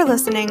 You're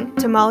listening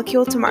to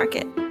Molecule to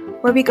Market,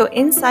 where we go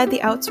inside the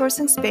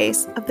outsourcing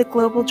space of the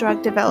global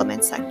drug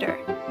development sector.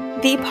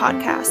 The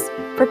podcast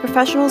for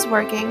professionals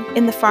working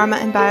in the pharma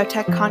and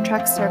biotech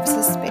contract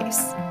services space.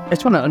 I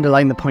just want to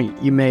underline the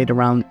point you made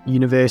around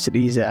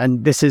universities,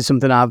 and this is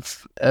something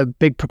I've a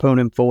big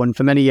proponent for. And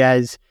for many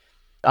years,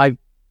 I've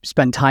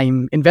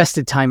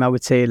invested time, I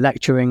would say,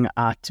 lecturing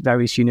at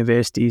various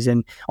universities.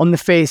 And on the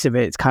face of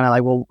it, it's kind of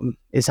like, well,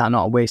 is that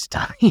not a waste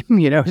of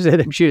time? So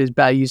I'm sure it's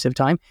better use of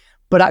time.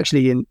 But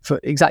actually,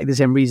 for exactly the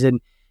same reason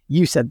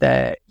you said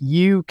there,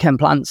 you can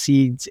plant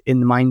seeds in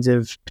the minds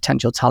of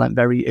potential talent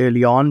very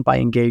early on by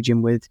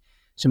engaging with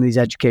some of these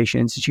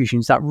education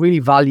institutions that really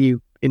value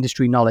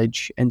industry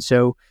knowledge. And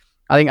so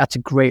I think that's a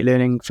great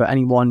learning for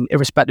anyone,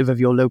 irrespective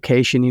of your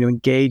location,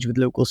 engage with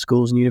local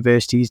schools and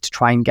universities to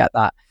try and get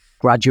that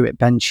graduate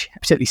bench,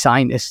 particularly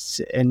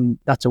scientists, and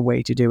that's a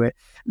way to do it.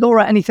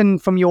 Laura, anything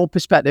from your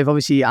perspective?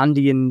 Obviously,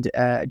 Andy and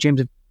James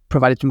have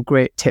provided some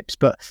great tips,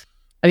 but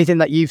anything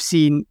that you've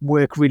seen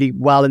work really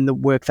well in the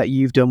work that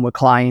you've done with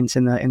clients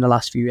in the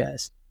last few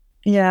years?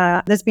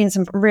 Yeah, there's been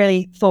some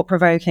really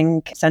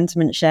thought-provoking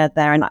sentiment shared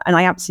there. And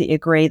I absolutely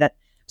agree that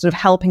sort of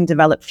helping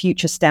develop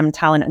future STEM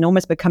talent and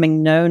almost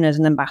becoming known as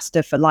an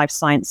ambassador for life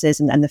sciences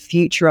and the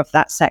future of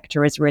that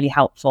sector is really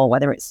helpful,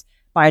 whether it's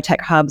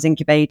biotech hubs,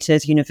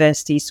 incubators,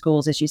 universities,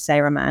 schools, as you say,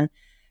 Roman.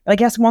 But I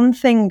guess one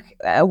thing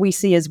we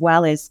see as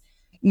well is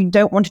you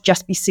don't want to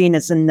just be seen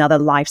as another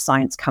life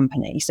science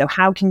company. So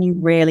how can you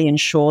really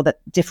ensure that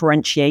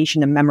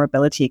differentiation and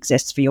memorability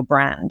exists for your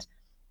brand?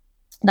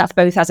 That's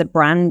both as a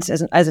brand,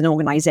 as an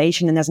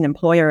organization, and as an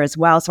employer as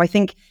well. So I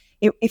think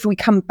if we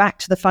come back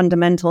to the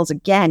fundamentals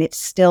again, it's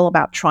still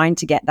about trying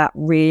to get that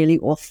really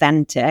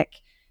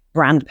authentic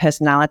brand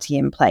personality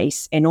in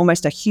place in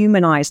almost a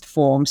humanized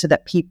form so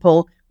that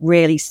people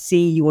really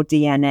see your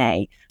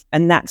DNA.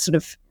 And that sort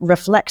of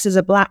reflects as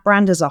a black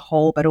brand as a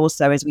whole, but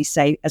also, as we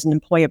say, as an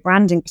employer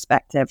branding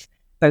perspective,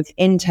 both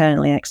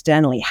internally and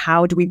externally,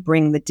 how do we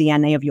bring the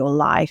DNA of your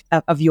life,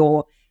 of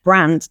your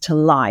brand to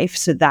life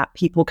so that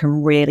people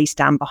can really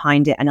stand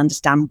behind it and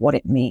understand what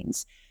it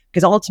means?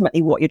 Because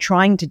ultimately what you're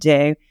trying to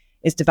do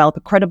is develop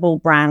a credible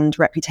brand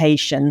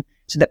reputation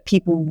so that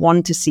people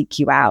want to seek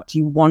you out.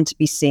 You want to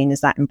be seen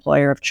as that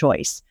employer of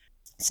choice.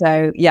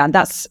 So yeah,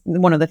 that's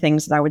one of the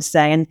things that I would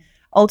say. And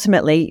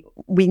ultimately,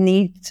 we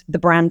need the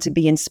brand to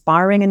be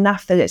inspiring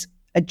enough that it's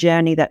a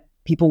journey that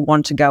people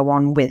want to go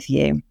on with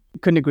you.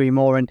 Couldn't agree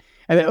more. And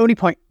the only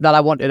point that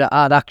I wanted to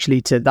add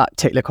actually to that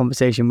particular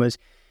conversation was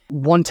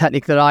one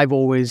technique that I've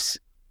always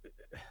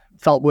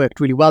felt worked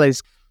really well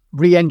is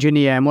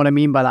re-engineer. And what I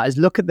mean by that is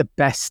look at the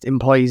best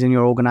employees in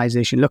your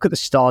organization, look at the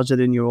stars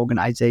within your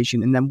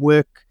organization, and then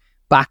work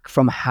back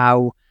from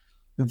how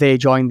they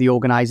joined the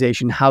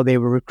organization, how they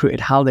were recruited,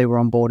 how they were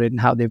onboarded, and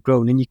how they've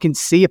grown. And you can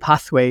see a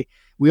pathway.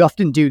 We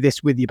often do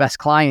this with your best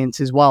clients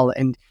as well.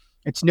 And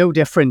it's no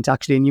different,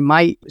 actually. And you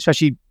might,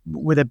 especially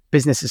with a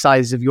business the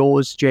size of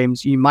yours,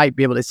 James, you might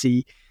be able to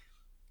see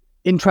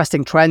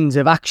interesting trends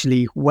of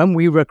actually when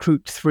we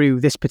recruit through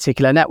this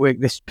particular network,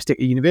 this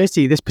particular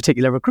university, this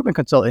particular recruitment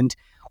consultant,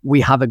 we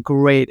have a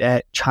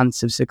greater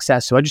chance of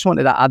success. So I just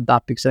wanted to add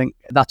that because I think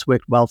that's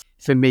worked well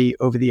for me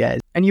over the years.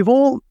 And you've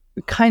all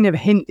kind of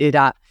hinted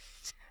at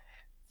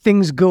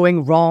things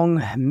going wrong,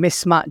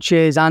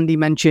 mismatches. Andy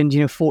mentioned,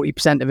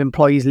 40% of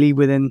employees leave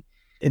in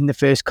the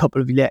first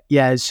couple of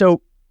years.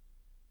 So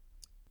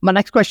my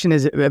next question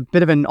is a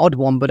bit of an odd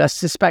one, but I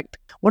suspect,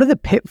 what are the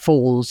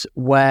pitfalls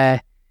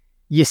where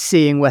you're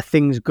seeing where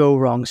things go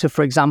wrong? So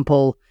for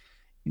example,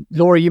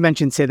 Laura, you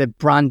mentioned, say, the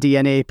brand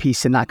DNA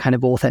piece and that kind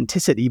of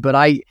authenticity, but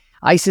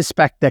I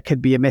suspect there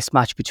could be a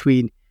mismatch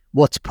between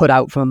what's put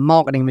out from a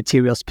marketing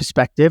materials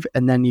perspective,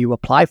 and then you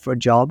apply for a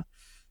job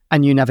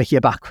and you never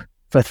hear back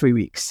for 3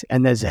 weeks.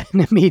 And there's an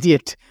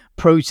immediate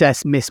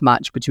process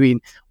mismatch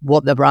between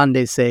what the brand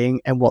is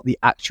saying and what the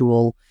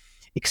actual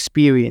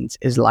experience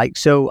is like.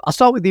 So I'll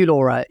start with you,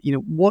 Laura.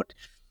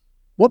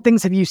 What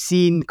things have you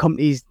seen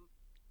companies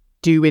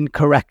do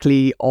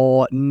incorrectly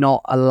or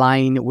not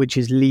align, which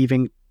is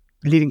leading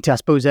to, I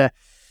suppose, a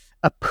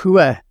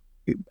poor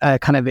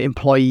kind of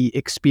employee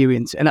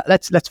experience? And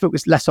let's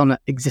focus less on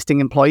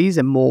existing employees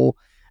and more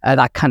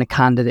that kind of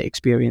candidate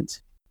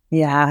experience.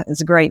 Yeah,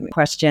 it's a great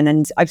question.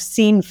 And I've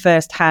seen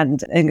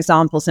firsthand an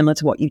example similar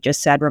to what you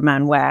just said,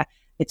 Roman, where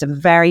it's a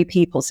very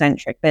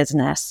people-centric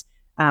business.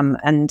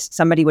 And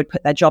somebody would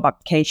put their job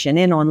application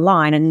in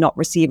online and not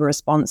receive a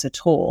response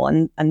at all.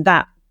 And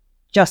that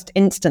just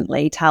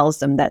instantly tells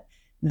them that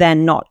they're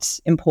not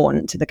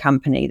important to the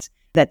company,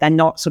 that they're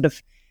not sort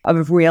of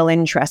real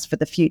interest for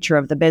the future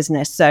of the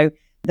business. So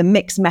the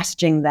mixed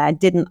messaging there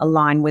didn't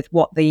align with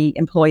what the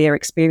employer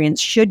experience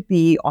should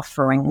be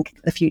offering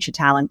the future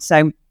talent.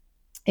 So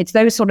it's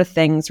those sort of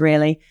things,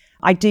 really.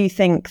 I do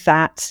think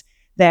that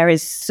there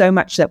is so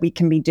much that we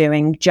can be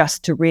doing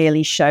just to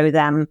really show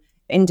them,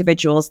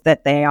 individuals,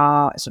 that they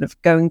are sort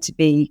of going to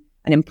be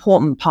an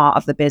important part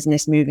of the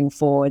business moving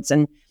forwards.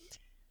 And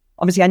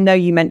obviously, I know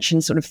you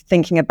mentioned sort of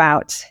thinking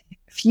about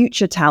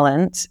future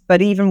talent,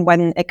 but even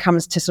when it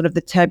comes to sort of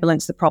the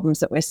turbulence, the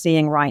problems that we're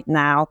seeing right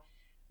now,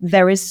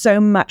 there is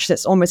so much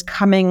that's almost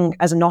coming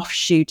as an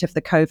offshoot of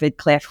the COVID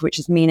cliff, which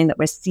is meaning that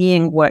we're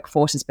seeing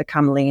workforces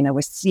become leaner,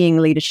 we're seeing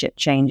leadership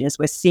changes,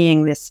 we're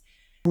seeing this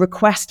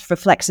request for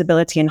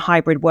flexibility in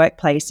hybrid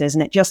workplaces.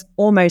 And it just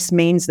almost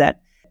means that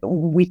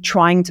we're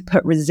trying to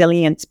put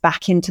resilience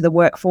back into the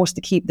workforce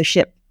to keep the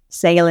ship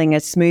sailing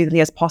as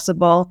smoothly as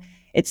possible.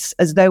 It's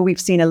as though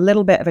we've seen a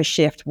little bit of a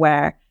shift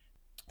where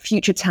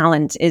future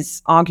talent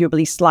is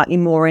arguably slightly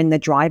more in the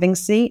driving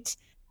seat,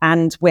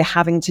 and we're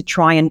having to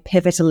try and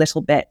pivot a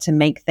little bit to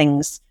make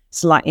things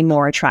slightly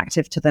more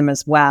attractive to them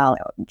as well.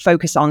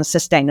 Focus on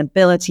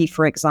sustainability,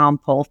 for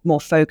example,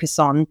 more focus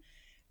on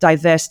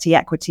diversity,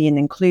 equity, and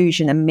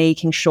inclusion, and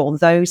making sure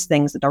those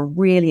things that are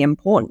really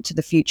important to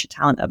the future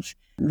talent of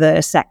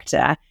the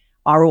sector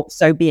are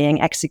also being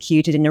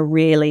executed in a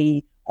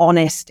really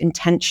honest,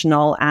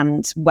 intentional,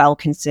 and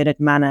well-considered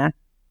manner.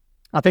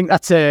 I think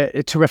that's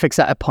a terrific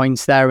set of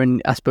points there,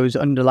 and I suppose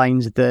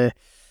underlines the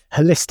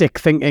holistic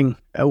thinking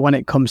when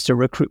it comes to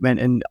recruitment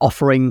and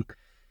offering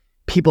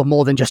people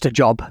more than just a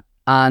job,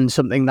 and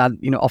something that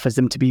offers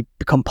them to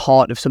become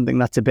part of something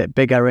that's a bit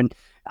bigger. And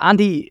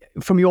Andy,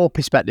 from your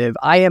perspective,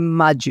 I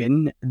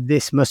imagine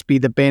this must be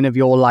the bane of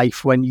your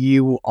life when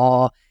you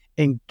are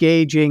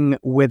engaging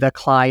with a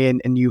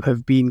client and you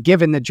have been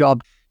given the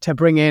job to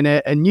bring in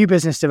a new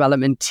business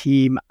development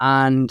team,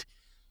 and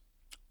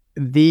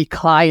the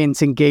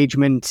client's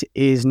engagement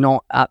is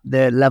not at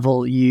the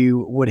level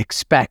you would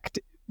expect.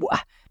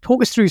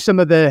 Talk us through some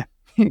of the,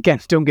 again,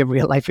 don't give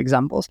real life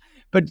examples,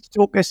 but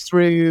talk us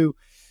through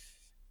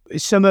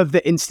some of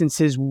the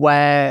instances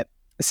where,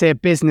 say, a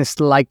business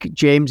like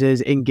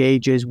James's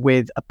engages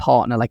with a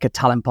partner, like a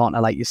talent partner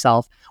like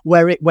yourself,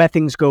 where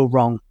things go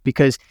wrong.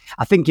 Because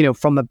I think,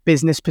 from a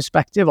business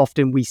perspective,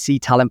 often we see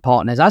talent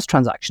partners as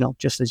transactional,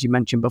 just as you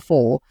mentioned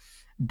before.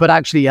 But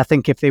actually, I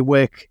think if they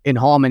work in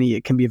harmony,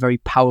 it can be a very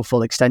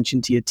powerful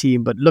extension to your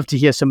team. But love to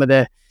hear some of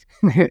the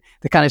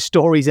the kind of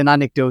stories and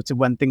anecdotes of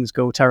when things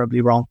go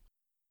terribly wrong.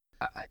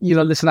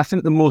 Listen, I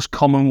think the most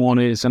common one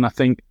is, and I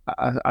think,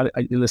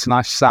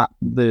 I sat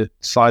the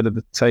side of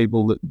the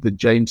table that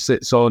James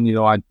sits on.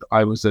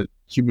 I was a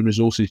human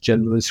resources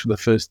generalist for the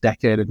first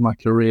decade of my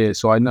career.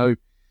 So I know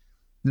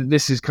that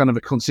this is kind of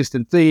a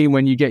consistent theme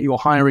when you get your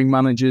hiring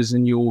managers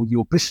and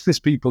your business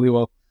people who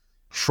are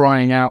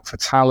frying out for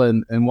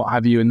talent and what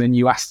have you, and then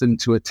you ask them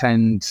to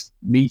attend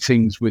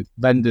meetings with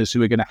vendors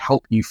who are going to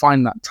help you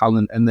find that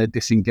talent, and they're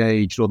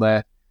disengaged, or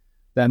they're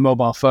their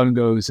mobile phone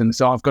goes and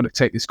so I've got to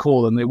take this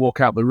call, and they walk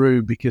out the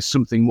room because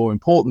something more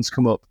important's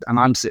come up. And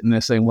I'm sitting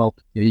there saying, well,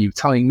 you were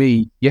telling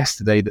me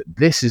yesterday that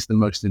this is the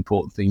most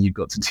important thing you've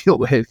got to deal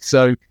with.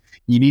 So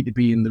you need to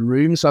be in the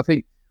room. So I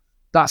think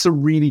that's a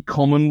really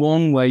common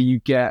one where you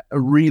get a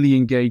really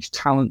engaged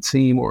talent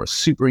team or a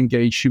super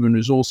engaged human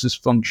resources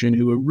function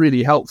who are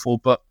really helpful,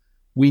 but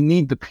we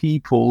need the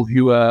people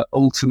who are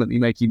ultimately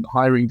making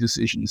hiring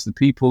decisions, the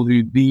people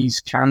who these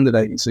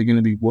candidates are going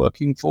to be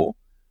working for.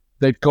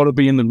 They've got to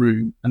be in the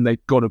room and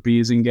they've got to be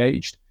as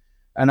engaged.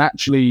 And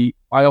actually,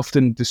 I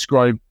often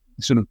describe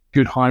sort of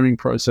good hiring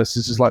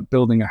processes as like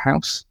building a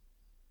house.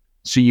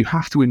 So you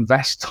have to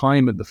invest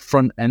time at the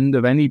front end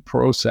of any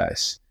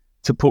process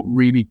to put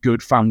really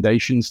good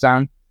foundations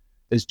down.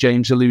 As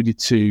James alluded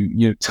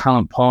to,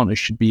 talent partners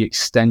should be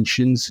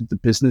extensions of the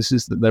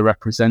businesses that they're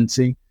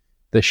representing.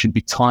 There should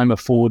be time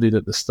afforded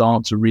at the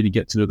start to really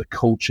get to know the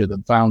culture, the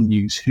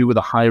values, who are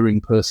the hiring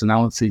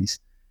personalities,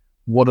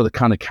 what are the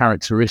kind of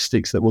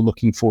characteristics that we're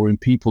looking for in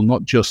people,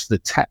 not just the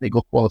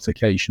technical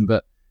qualification,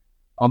 but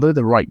are they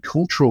the right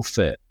cultural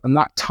fit? And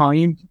that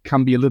time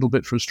can be a little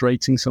bit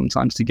frustrating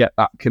sometimes to get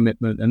that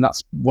commitment. And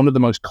that's one of the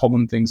most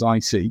common things I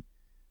see.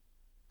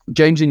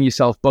 James and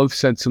yourself both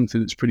said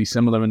something that's pretty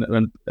similar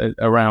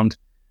around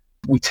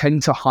we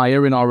tend to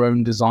hire in our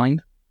own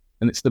design.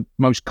 And it's the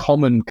most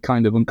common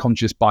kind of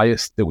unconscious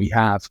bias that we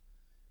have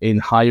in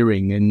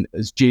hiring. And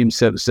as James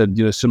said,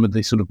 some of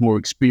the sort of more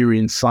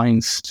experienced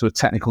science sort of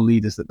technical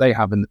leaders that they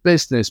have in the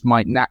business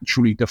might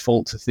naturally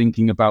default to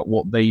thinking about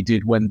what they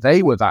did when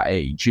they were that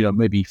age,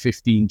 maybe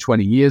 15,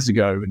 20 years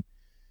ago. And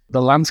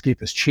the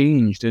landscape has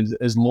changed. And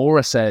as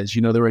Laura says,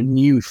 there are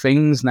new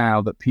things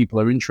now that people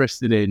are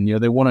interested in.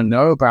 They want to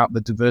know about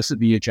the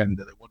diversity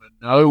agenda. They want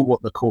to know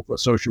what the corporate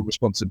social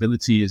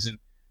responsibility is, and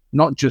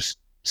not just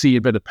see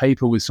a bit of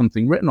paper with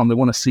something written on. They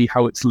want to see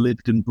how it's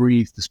lived and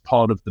breathed as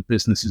part of the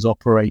business's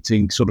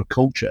operating sort of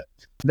culture.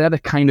 They're the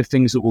kind of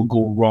things that will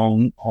go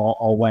wrong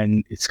or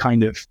when it's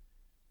kind of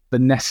the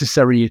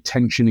necessary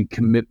attention and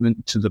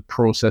commitment to the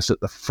process at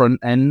the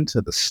front end,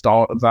 at the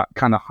start of that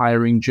kind of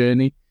hiring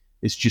journey,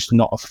 is just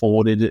not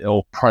afforded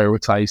or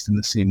prioritized in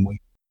the same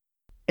way.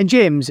 And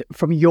James,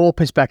 from your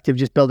perspective,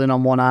 just building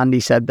on what Andy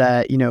said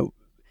there,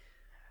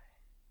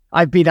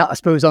 I've been, I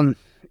suppose, on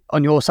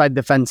your side of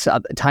the fence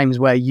at times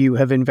where you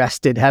have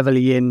invested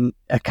heavily in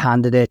a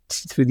candidate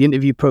through the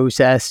interview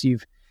process.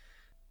 You've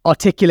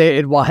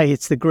articulated why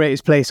it's the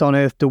greatest place on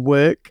earth to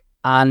work,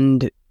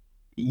 and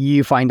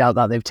you find out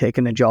that they've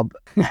taken a job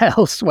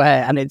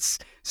elsewhere, and it's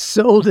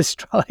soul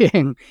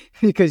destroying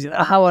because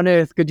how on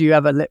earth could you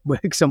ever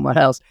work somewhere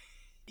else?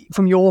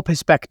 From your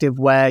perspective,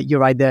 where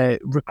you're either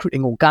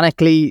recruiting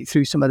organically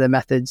through some of the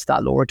methods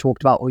that Laura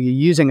talked about, or you're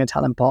using a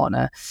talent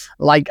partner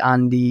like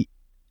Andy,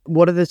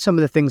 what are some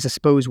of the things, I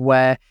suppose,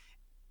 where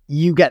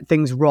you get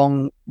things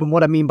wrong? And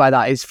what I mean by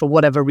that is, for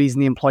whatever reason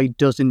the employee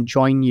doesn't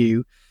join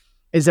you,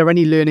 is there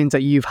any learnings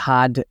that you've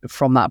had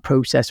from that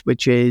process,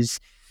 which is,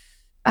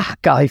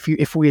 God,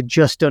 if we had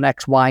just done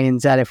X, Y,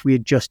 and Z, if we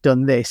had just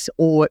done this?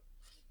 Or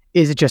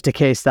is it just a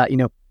case that,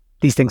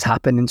 these things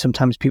happen and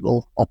sometimes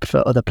people opt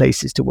for other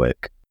places to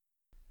work?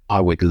 I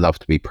would love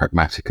to be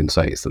pragmatic and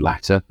say it's the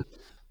latter.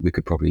 We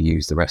could probably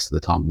use the rest of the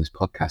time on this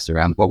podcast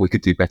around what we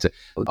could do better.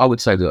 I would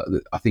say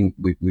that I think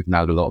we've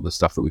nailed a lot of the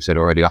stuff that we've said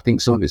already. I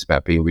think some of it's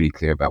about being really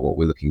clear about what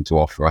we're looking to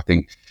offer. I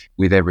think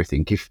with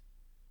everything, if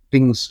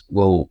things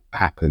will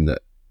happen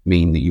that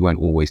mean that you won't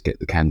always get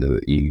the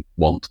candidate you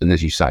want, and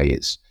as you say,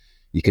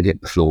 you can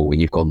hit the floor when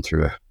you've gone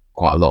through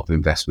quite a lot of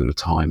investment of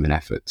time and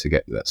effort to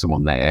get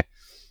someone there.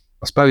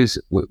 I suppose,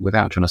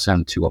 without trying to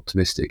sound too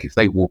optimistic, if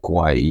they walk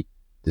away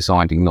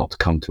deciding not to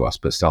come to us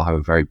but still have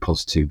a very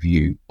positive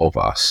view of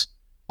us,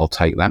 I'll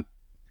take that,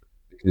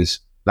 because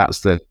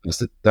that's the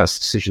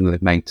decision that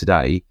they've made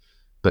today.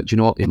 But do you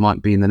know what? It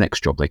might be in the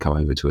next job they come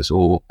over to us,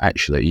 or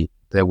actually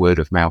their word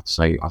of mouth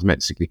say, I've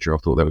met Signature, I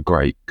thought they were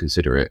great,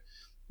 consider it,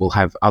 will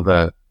have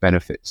other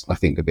benefits, I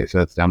think, a bit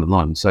further down the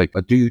line. So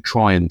I do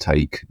try and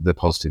take the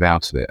positive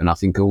out of it. And I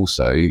think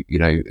also,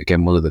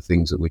 again, one of the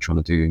things that we're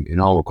trying to do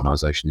in our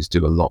organisation is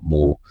do a lot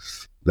more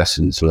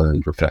lessons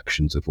learned,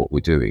 reflections of what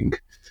we're doing,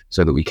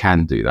 so that we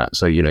can do that.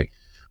 So,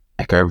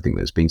 echo everything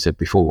that's been said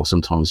before.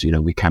 Sometimes,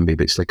 we can be a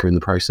bit slicker in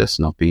the process.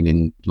 And I've been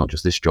in not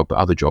just this job, but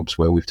other jobs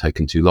where we've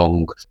taken too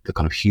long. The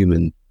kind of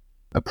human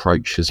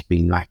approach has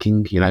been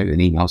lacking.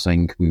 An email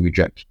saying we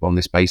reject on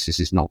this basis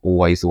is not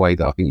always the way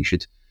that I think you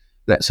should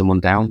let someone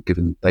down,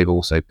 given they've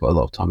also put a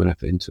lot of time and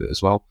effort into it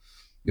as well.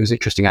 It was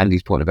interesting,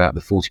 Andy's point about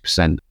the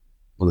 40%.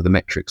 One of the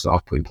metrics that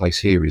I've put in place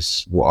here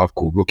is what I've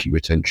called rookie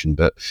retention,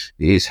 but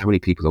it is how many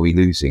people are we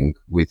losing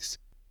with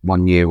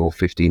 1 year or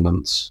 15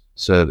 months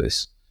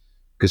service?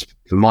 Because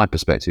from my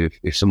perspective,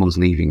 if someone's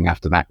leaving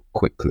after that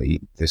quickly,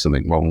 there's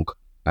something wrong.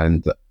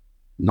 And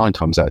 9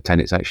 times out of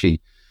 10, it's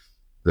actually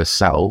the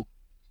sell,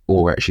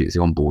 or actually it's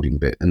the onboarding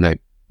bit, and they're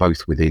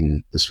both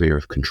within the sphere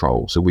of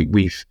control. So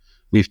we've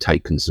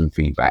taken some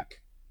feedback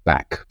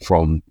back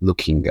from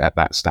looking at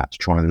that stat to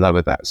try and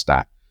lower that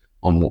stat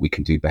on what we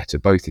can do better,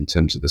 both in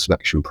terms of the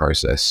selection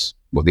process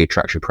the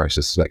attraction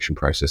process, selection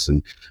process,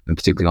 and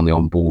particularly on the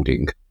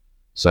onboarding.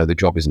 So the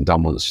job isn't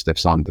done once they've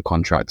signed the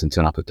contract and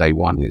turn up at day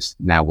one. It's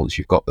now, once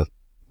you've got the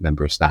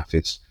member of staff,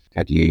 it's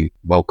how do you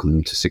welcome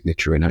them to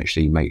signature and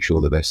actually make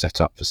sure that they're set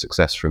up for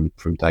success from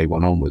day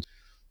one onwards.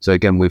 So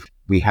again,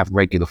 we have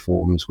regular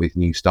forums with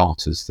new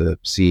starters. The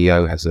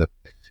CEO has a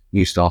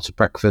new starter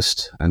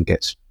breakfast and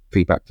gets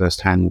feedback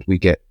firsthand. We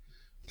get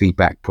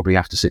feedback probably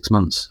after 6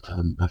 months,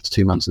 after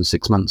 2 months and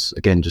 6 months,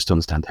 again, just to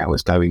understand how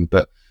it's going.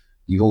 But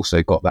you've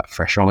also got that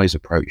fresh eyes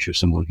approach of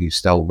someone who's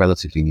still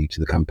relatively new to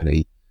the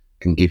company,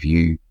 can give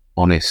you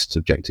honest,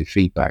 objective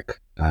feedback.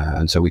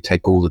 And so we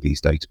take all of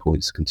these data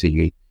points to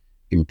continue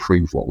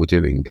improve what we're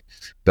doing.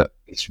 But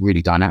it's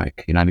really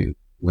dynamic. You know,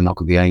 we're not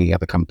going to be any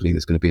other company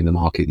that's going to be in the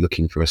market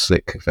looking for a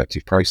slick,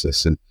 effective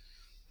process. And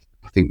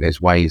I think there's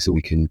ways that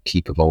we can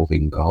keep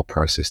evolving our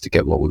process to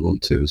get what we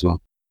want to as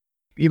well.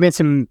 You made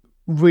some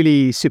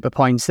really super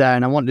points there,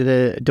 and I wanted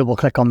to double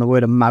click on the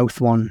word of mouth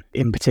one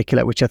in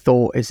particular, which I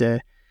thought is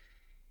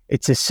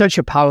such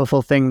a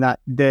powerful thing,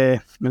 that a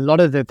lot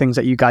of the things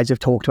that you guys have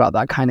talked about,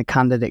 that kind of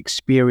candidate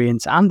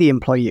experience and the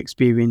employee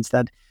experience,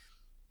 that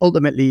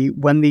ultimately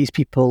when these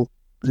people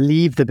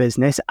leave the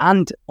business,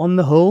 and on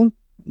the whole,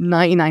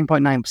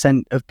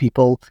 99.9% of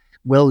people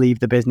will leave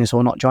the business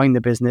or not join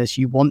the business,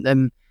 you want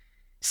them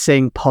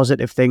saying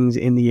positive things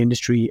in the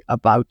industry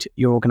about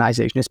your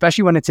organization,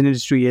 especially when it's an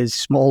industry as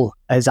small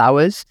as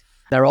ours.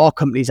 There are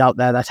companies out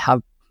there that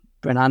have,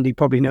 and Andy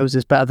probably knows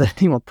this better than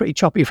anyone, pretty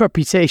choppy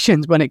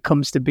reputations when it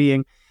comes to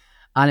being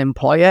an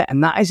employer.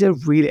 And that is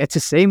it's the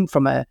same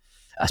from a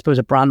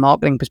brand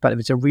marketing perspective.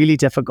 It's a really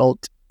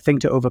difficult thing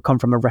to overcome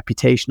from a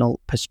reputational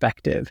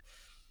perspective.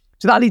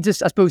 So that leads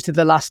us, I suppose, to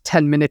the last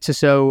 10 minutes or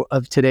so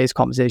of today's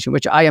conversation,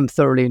 which I am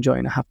thoroughly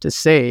enjoying, I have to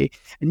say.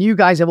 And you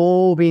guys have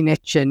all been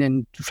itching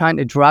and trying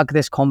to drag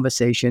this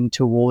conversation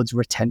towards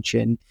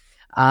retention.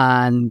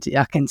 And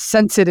I can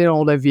sense it in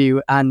all of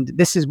you. And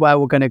this is where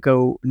we're going to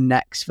go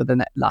next for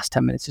the last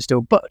 10 minutes or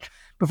so. But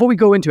before we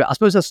go into it, I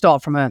suppose I'll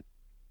start from a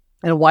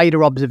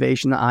wider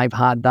observation that I've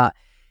had, that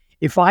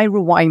if I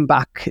rewind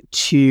back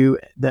to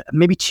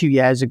maybe 2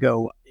 years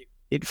ago,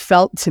 it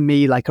felt to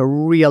me like a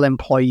real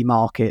employee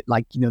market,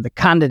 like, the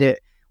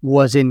candidate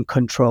was in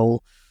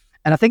control.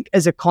 And I think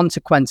as a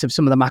consequence of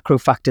some of the macro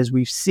factors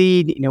we've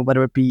seen,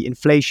 whether it be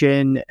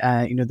inflation,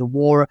 the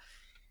war,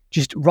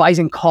 just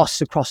rising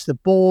costs across the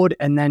board.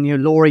 And then,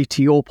 Laurie,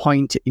 to your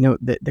point,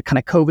 the kind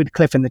of COVID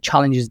cliff and the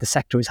challenges the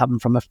sector is having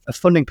from a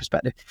funding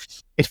perspective,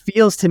 it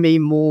feels to me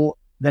more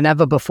than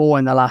ever before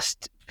in the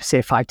last,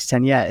 say, 5 to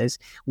 10 years,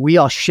 we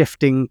are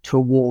shifting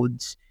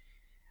towards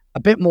a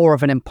bit more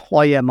of an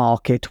employer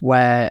market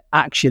where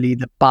actually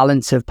the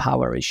balance of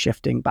power is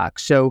shifting back.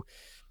 So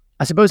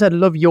I suppose I'd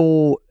love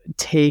your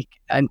take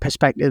and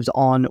perspectives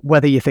on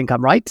whether you think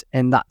I'm right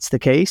and that's the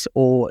case,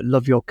 or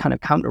love your kind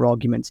of counter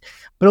arguments,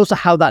 but also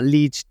how that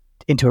leads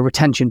into a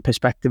retention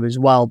perspective as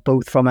well,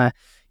 both from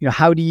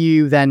how do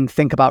you then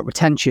think about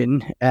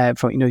retention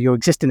from, your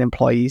existing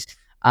employees,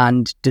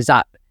 and does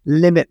that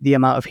limit the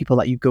amount of people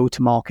that you go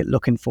to market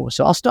looking for?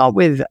 So I'll start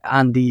with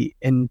Andy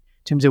in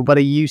terms of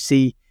whether you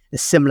see a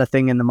similar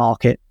thing in the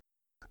market.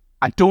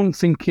 I don't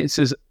think it's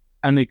as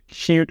an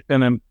acute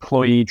and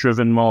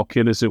employee-driven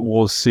market as it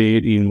was, say,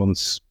 18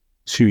 months,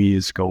 2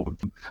 years ago.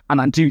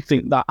 And I do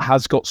think that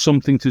has got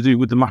something to do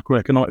with the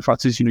macroeconomic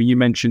factors. You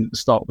mentioned at the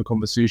start of the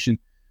conversation,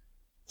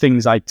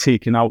 things I'd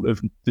taken out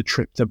of the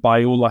trip to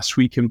Bio last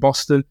week in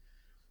Boston.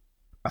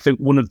 I think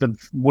one of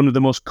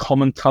the most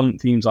common talent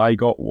themes I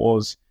got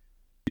was,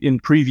 in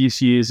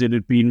previous years, it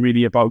had been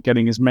really about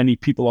getting as many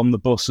people on the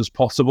bus as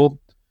possible.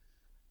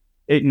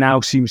 It now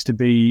seems to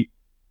be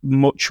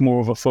much more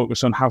of a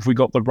focus on, have we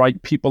got the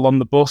right people on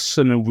the bus,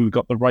 and have we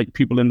got the right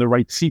people in the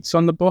right seats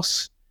on the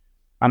bus?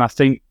 And I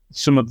think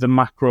some of the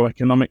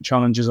macroeconomic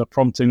challenges are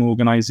prompting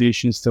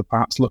organizations to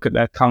perhaps look at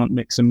their talent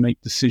mix and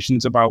make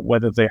decisions about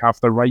whether they have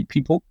the right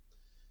people,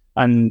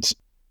 and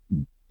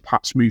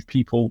perhaps move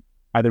people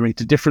either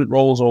into different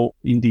roles or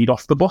indeed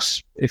off the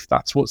bus if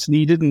that's what's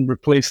needed, and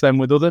replace them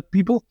with other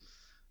people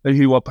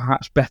who are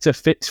perhaps better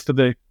fit for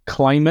the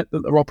climate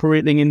that they're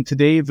operating in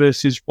today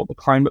versus what the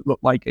climate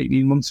looked like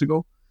 18 months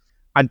ago.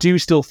 I do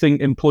still think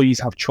employees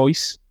have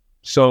choice.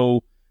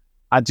 So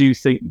I do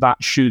think that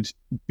should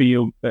be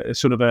a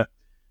sort of a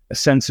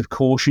sense of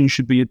caution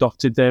should be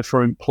adopted there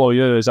for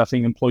employers. I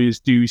think employers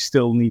do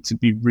still need to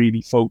be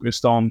really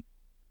focused on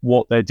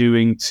what they're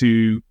doing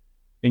to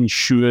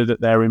ensure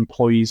that their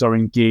employees are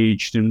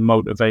engaged and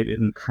motivated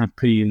and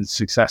happy and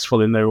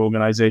successful in their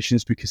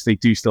organizations, because they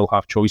do still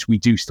have choice. We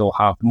do still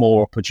have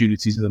more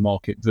opportunities in the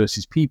market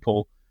versus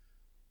people,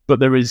 but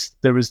there has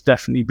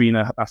definitely been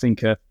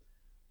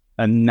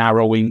a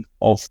narrowing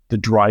of the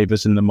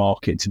drivers in the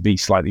market to be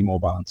slightly more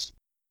balanced.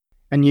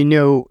 And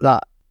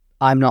that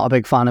I'm not a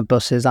big fan of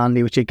buses,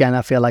 Andy, which again,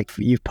 I feel like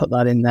you've put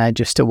that in there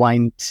just to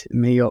wind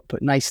me up,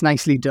 but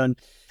nicely done.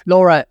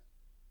 Laura,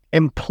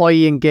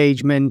 employee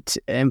engagement,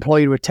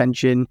 employee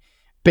retention,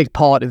 big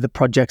part of the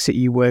projects that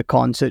you work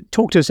on. So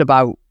talk to us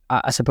about,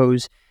 I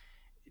suppose,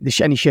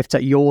 any shifts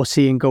that you're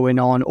seeing going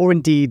on, or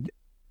indeed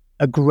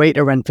a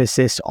greater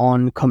emphasis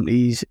on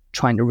companies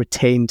trying to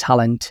retain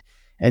talent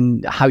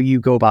and how you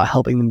go about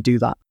helping them do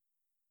that?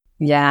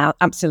 Yeah,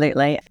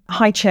 absolutely.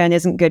 High churn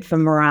isn't good for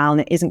morale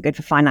and it isn't good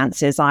for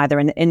finances either.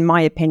 And in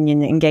my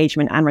opinion,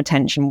 engagement and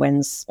retention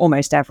wins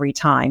almost every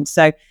time.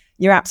 So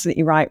you're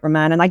absolutely right,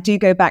 Roman. And I do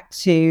go back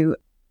to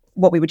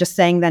what we were just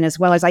saying then as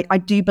well, as I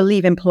do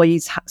believe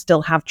employees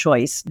still have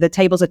choice. The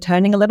tables are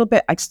turning a little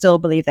bit. I still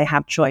believe they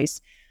have choice.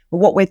 But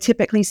what we're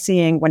typically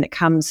seeing when it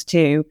comes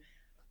to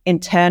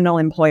internal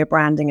employer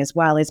branding as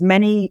well is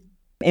many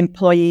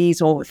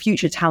employees or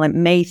future talent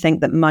may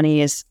think that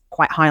money is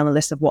quite high on the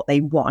list of what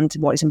they want,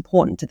 what is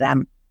important to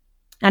them.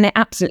 And it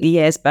absolutely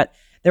is, but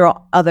there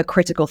are other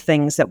critical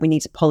things that we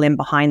need to pull in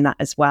behind that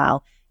as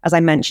well. As I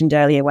mentioned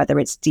earlier, whether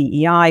it's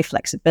DEI,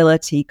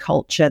 flexibility,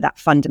 culture, that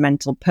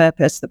fundamental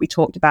purpose that we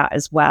talked about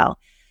as well.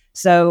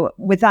 So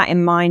with that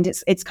in mind,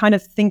 it's kind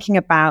of thinking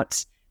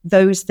about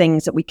those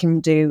things that we can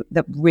do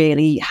that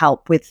really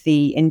help with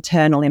the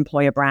internal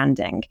employer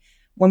branding.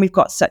 When we've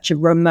got such a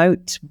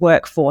remote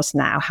workforce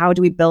now, how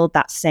do we build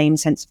that same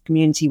sense of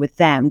community with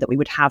them that we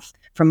would have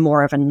from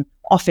more of an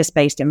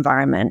office-based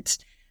environment?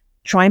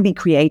 Try and be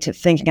creative,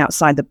 thinking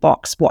outside the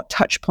box. What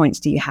touch points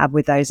do you have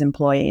with those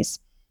employees?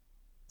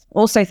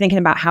 Also thinking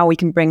about how we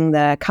can bring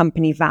the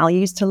company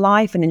values to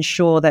life and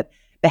ensure that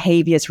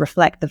behaviors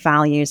reflect the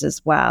values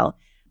as well.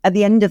 At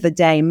the end of the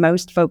day,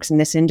 most folks in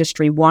this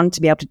industry want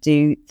to be able to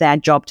do their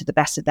job to the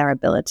best of their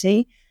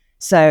ability.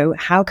 So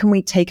how can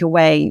we take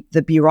away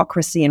the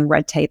bureaucracy and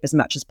red tape as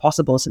much as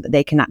possible so that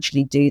they can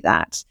actually do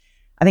that?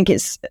 I think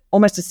it's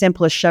almost as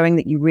simple as showing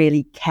that you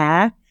really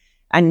care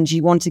and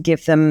you want to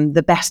give them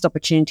the best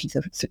opportunity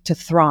to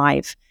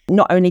thrive,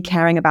 not only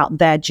caring about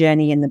their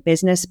journey in the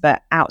business,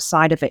 but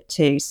outside of it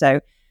too.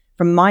 So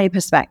from my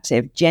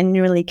perspective,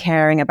 genuinely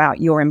caring about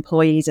your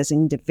employees as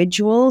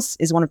individuals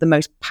is one of the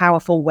most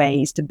powerful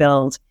ways to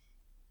build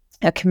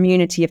a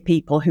community of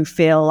people who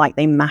feel like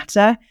they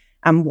matter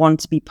and want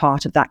to be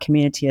part of that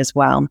community as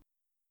well.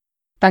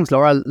 Thanks,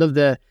 Laura. I love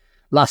the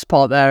last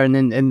part there, and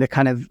then the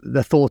kind of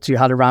the thoughts you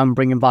had around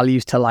bringing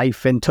values to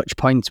life and touch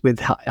points with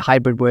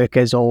hybrid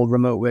workers or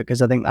remote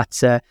workers. I think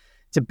it's a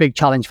big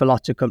challenge for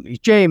lots of companies.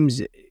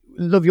 James,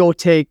 love your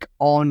take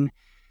on,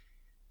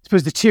 I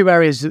suppose, the two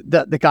areas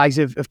that the guys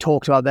have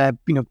talked about there,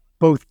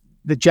 both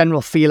the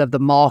general feel of the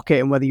market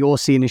and whether you're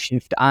seeing a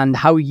shift and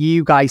how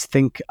you guys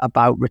think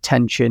about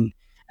retention,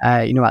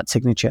 at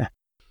Signature.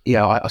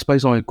 Yeah, I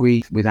suppose I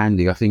agree with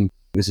Andy. I think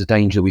there's a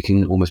danger we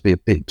can almost be a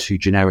bit too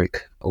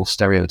generic or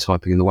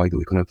stereotyping in the way that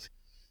we kind of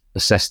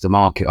assess the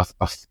market.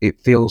 It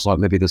feels like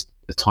maybe there's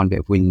a tiny bit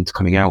of wind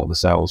coming out of the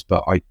sails,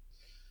 but I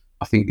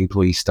think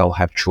employees still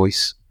have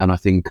choice. And I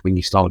think when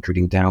you start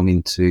drilling down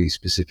into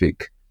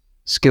specific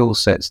skill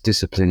sets,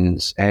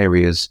 disciplines,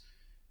 areas,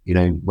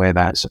 where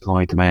that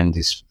supply demand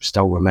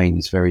still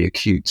remains very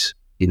acute,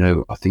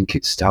 I think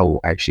it's still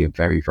actually a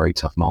very, very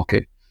tough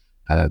market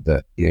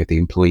that, the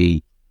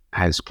employee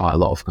has quite a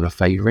lot of kind of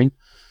favouring.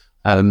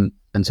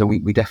 And so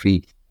we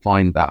definitely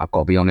find that, I've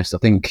got to be honest, I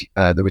think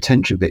the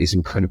retention bit is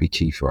incredibly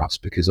key for us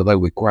because although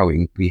we're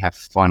growing, we have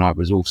finite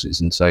resources.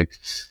 And so,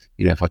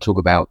 if I talk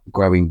about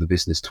growing the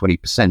business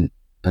 20%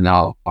 and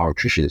our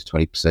attrition is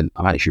 20%,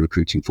 I'm actually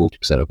recruiting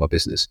 40% of our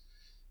business.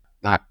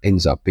 That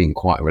ends up being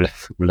quite a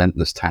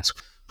relentless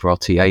task for our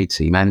TA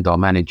team and our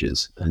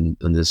managers. And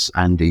as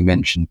Andy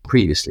mentioned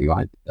previously,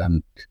 right,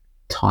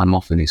 time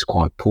often is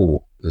quite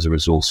poor as a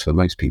resource for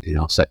most people in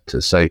our sector.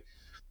 So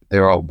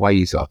there are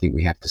ways that I think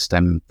we have to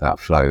stem that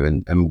flow.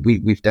 And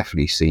we've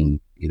definitely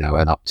seen, an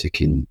uptick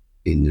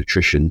in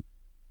attrition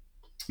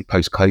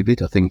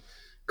post-COVID. I think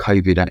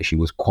COVID actually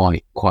was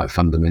quite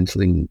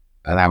fundamental in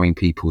allowing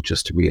people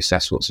just to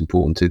reassess what's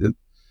important to them.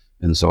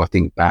 And so I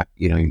think that,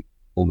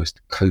 almost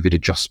COVID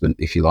adjustment,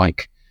 if you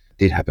like,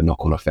 did have a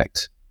knock-on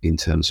effect in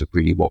terms of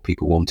really what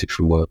people wanted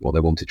from work, what they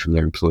wanted from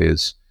their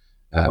employers,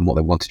 and what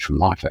they wanted from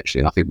life, actually.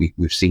 And I think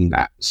we've seen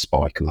that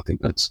spike, and I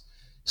think that's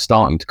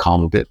starting to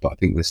calm a bit, but I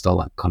think there's still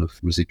that kind of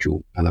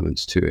residual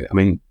elements to it. I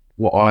mean,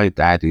 what I'd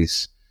add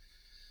is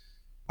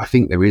I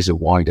think there is a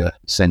wider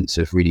sense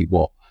of really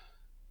what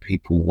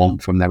people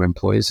want from their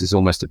employers. There's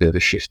almost a bit of a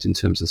shift in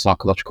terms of the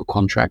psychological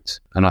contract.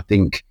 And I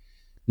think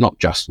not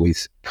just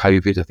with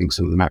COVID, I think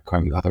some of the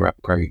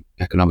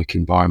macroeconomic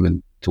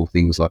environmental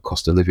things like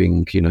cost of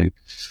living,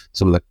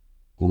 some of the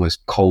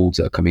almost colds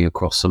that are coming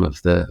across some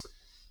of the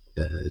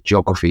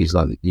geographies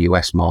like the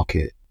US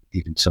market,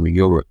 even some of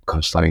Europe kind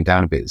of slowing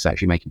down a bit, it's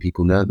actually making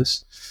people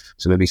nervous.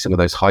 So maybe some of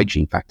those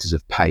hygiene factors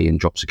of pay and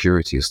job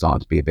security are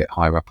starting to be a bit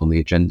higher up on the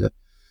agenda.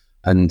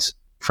 And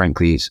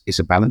frankly, it's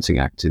a balancing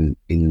act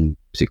in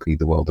particularly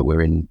the world that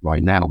we're in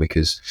right now,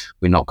 because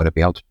we're not going to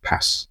be able to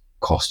pass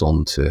cost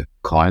on to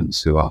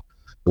clients who are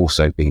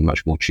also being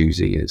much more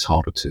choosy. It's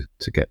harder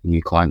to get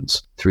new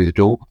clients through the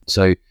door.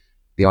 So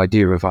the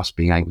idea of us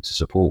being able to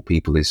support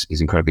people is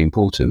incredibly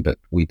important, but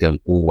we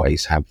don't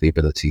always have the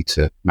ability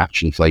to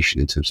match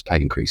inflation in terms of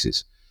pay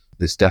increases.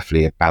 There's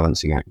definitely a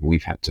balancing act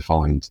we've had to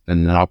find.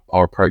 And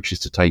our approach is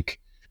to take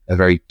a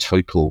very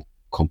total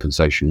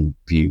compensation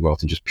view rather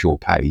than just pure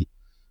pay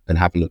and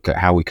have a look at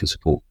how we can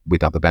support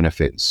with other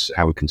benefits,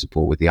 how we can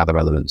support with the other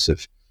elements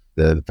of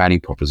the value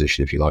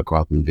proposition, if you like,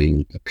 rather than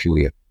being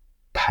purely a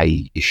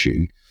pay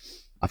issue.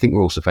 I think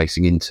we're also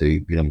facing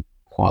into,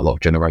 quite a lot of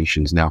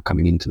generations now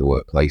coming into the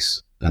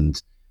workplace,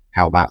 and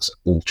how that's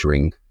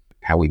altering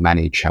how we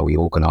manage, how we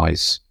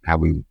organise, how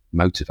we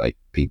motivate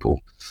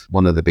people.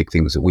 One of the big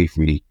things that we've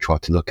really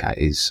tried to look at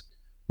is,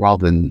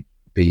 rather than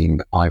being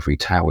ivory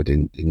towered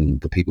in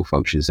the people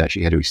functions,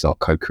 actually how do we start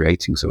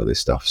co-creating some of this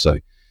stuff? So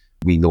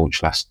we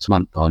launched last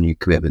month our new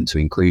commitment to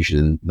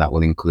inclusion. That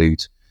will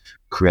include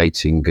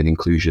creating an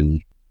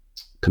inclusion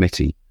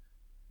committee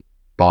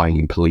by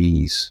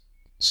employees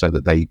so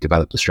that they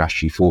develop the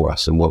strategy for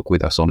us and work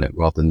with us on it,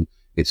 rather than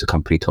it's a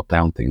company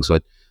top-down thing. So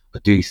I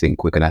do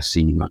think we're going to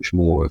see much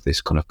more of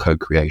this kind of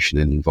co-creation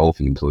and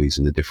involving employees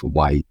in a different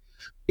way.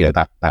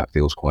 That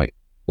feels quite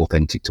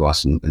authentic to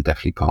us, and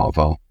definitely part of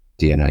our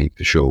DNA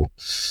for sure.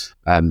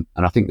 And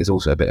I think there's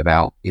also a bit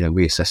about,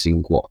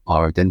 reassessing what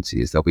our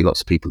identity is. There'll be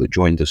lots of people that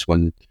joined us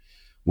when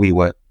we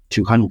were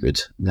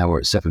 200. Now we're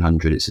at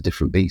 700. It's a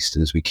different beast.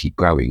 And as we keep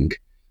growing,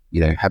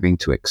 having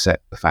to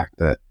accept the fact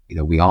that,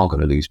 we are going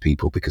to lose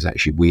people because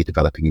actually we're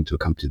developing into a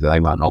company that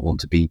they might not want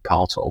to be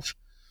part of.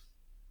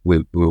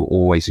 We're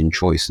always in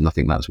choice. And I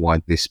think that's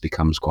why this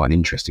becomes quite an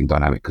interesting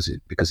dynamic,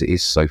 because it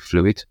is so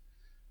fluid,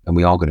 and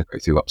we are going to go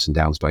through ups and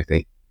downs both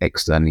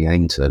externally and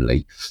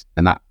internally.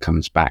 And that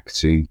comes back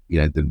to,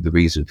 the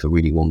reason for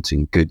really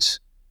wanting good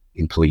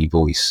employee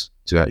voice,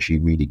 to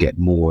actually really get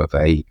more of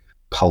a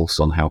pulse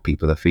on how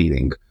people are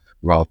feeling,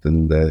 rather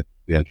than the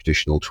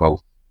traditional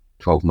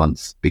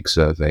 12-month big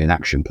survey and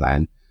action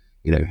plan.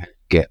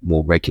 Get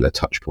more regular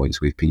touch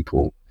points with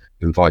people,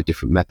 provide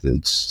different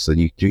methods, so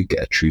you do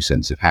get a true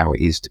sense of how it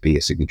is to be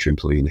a signature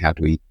employee, and how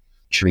do we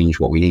change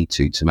what we need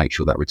to make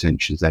sure that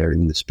retention is there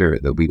in the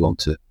spirit that we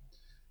want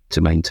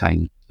to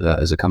maintain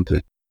as a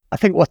company. I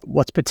think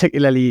what's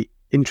particularly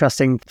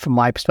interesting from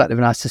my perspective,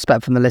 and I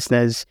suspect from the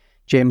listeners,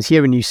 James,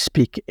 hearing you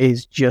speak,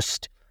 is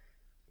just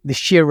the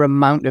sheer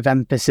amount of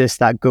emphasis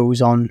that goes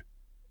on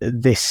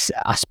this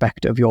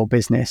aspect of your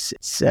business.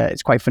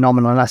 It's quite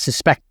phenomenal, and I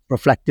suspect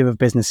reflective of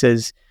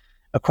businesses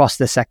across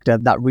the sector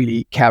that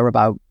really care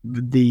about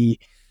the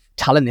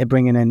talent they're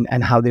bringing in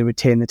and how they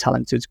retain the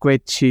talent. So it's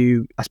great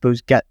to, I suppose,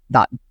 get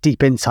that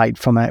deep insight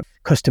from a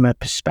customer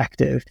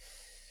perspective.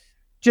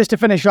 Just to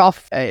finish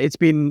off, it's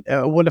been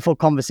a wonderful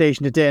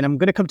conversation today, and I'm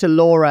going to come to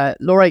Laura.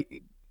 Laura,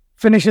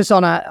 finish us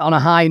on a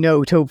high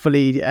note,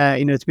 hopefully.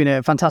 It's been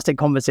a fantastic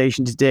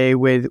conversation today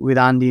with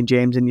Andy and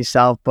James and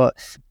yourself, but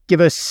give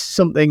us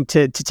something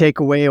to take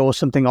away, or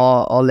something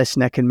our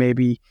listener can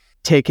maybe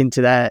take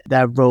into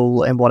their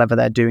role in whatever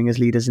they're doing as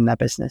leaders in their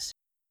business.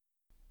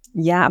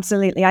 Yeah,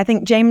 absolutely. I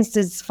think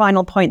James's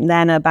final point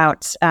then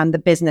about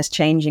the business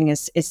changing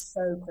is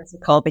so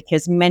critical,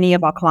 because many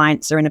of our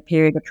clients are in a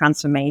period of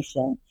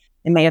transformation.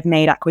 They may have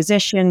made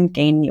acquisition,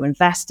 gained new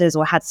investors,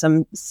 or had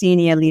some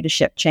senior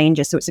leadership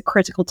changes. So it's a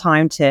critical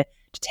time to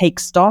take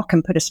stock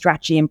and put a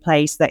strategy in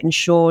place that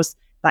ensures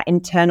that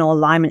internal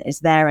alignment is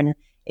there and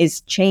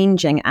is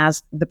changing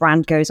as the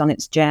brand goes on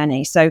its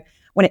journey. So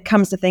when it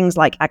comes to things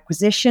like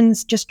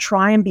acquisitions, just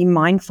try and be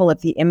mindful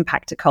of the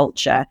impact to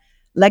culture.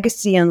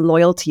 Legacy and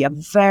loyalty are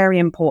very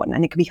important,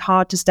 and it can be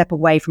hard to step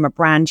away from a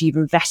brand you've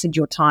invested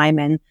your time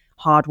and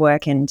hard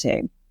work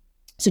into.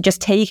 So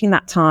just taking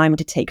that time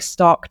to take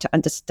stock, to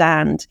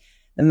understand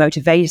the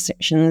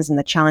motivations and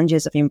the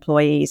challenges of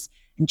employees,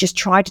 and just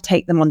try to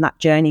take them on that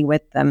journey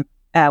with them,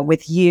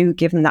 with you,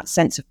 give them that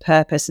sense of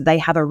purpose, so they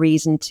have a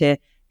reason to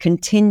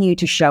continue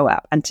to show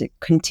up and to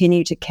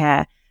continue to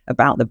care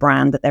about the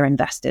brand that they're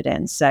invested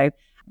in. So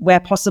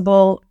where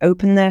possible,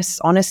 openness,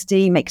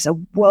 honesty makes a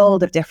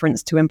world of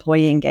difference to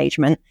employee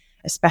engagement,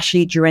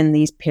 especially during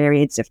these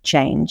periods of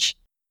change.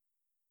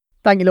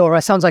 Thank you,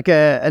 Laura. Sounds like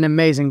an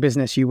amazing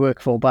business you work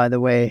for, by the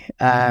way.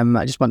 I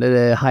just wanted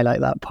to highlight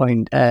that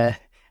point.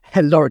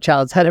 Laura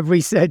Childs, Head of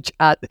Research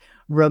at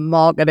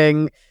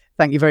Remarketing.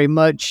 Thank you very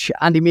much.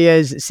 Andy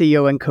Mears,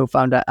 CEO and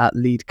co-founder at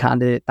Lead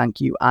Candidate.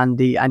 Thank you,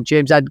 Andy. And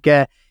James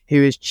Edgar,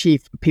 who is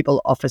Chief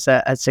People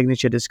Officer at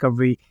Signature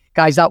Discovery.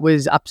 Guys, that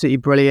was absolutely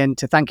brilliant.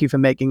 Thank you for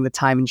making the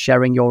time and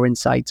sharing your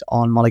insights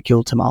on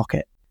Molecule to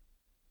Market.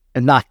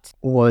 And that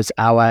was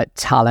our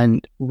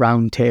talent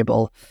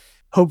roundtable.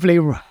 Hopefully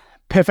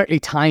perfectly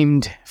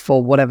timed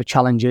for whatever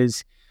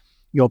challenges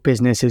your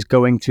business is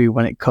going through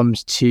when it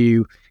comes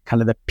to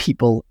kind of the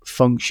people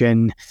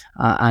function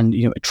and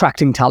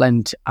attracting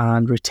talent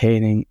and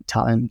retaining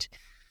talent.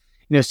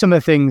 Some of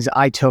the things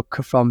I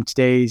took from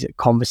today's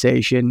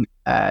conversation,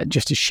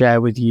 just to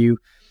share with you,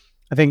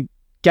 I think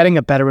getting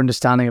a better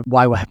understanding of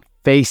why we're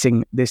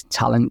facing this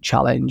talent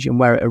challenge and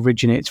where it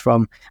originates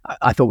from,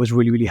 I thought was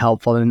really, really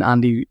helpful. And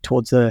Andy,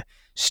 towards the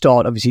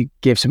start, obviously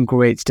gave some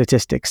great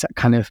statistics that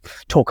kind of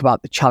talk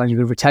about the challenge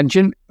with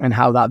retention and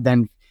how that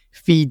then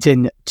feeds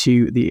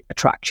into the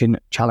attraction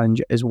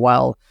challenge as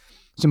well.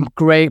 Some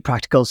great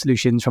practical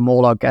solutions from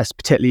all our guests,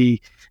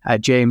 particularly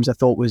James, I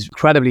thought was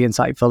incredibly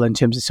insightful in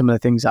terms of some of the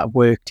things that have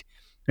worked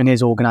in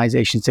his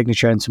organization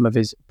Signature and some of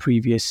his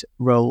previous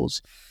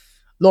roles.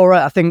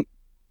 Laura, I think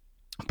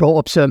brought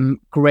up some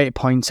great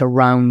points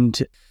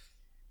around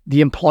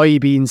the employee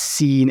being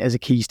seen as a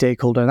key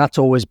stakeholder. And that's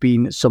always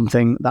been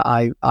something that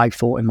I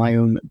thought in my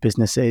own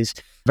businesses,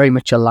 very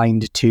much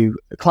aligned to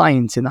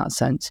clients in that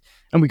sense.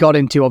 And we got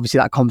into obviously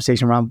that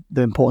conversation around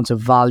the importance of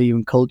value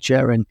and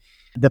culture and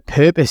the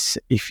purpose,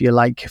 if you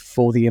like,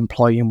 for the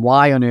employee and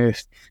why on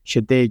earth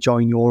should they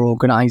join your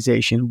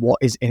organization? What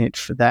is in it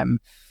for them?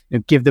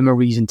 Give them a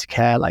reason to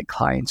care like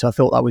clients. So I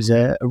thought that was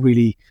a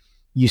really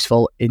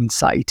useful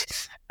insight.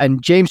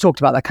 And James talked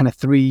about that kind of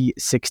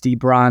 360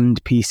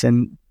 brand piece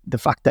and the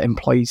fact that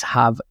employees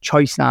have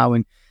choice now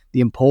and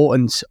the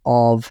importance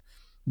of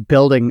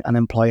building an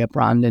employer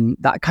brand and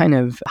that kind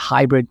of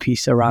hybrid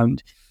piece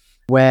around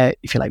where,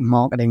 if you like,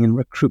 marketing and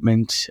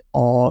recruitment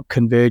are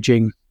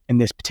converging in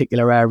this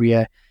particular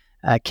area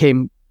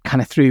came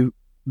kind of through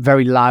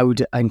very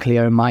loud and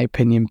clear, in my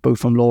opinion, both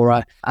from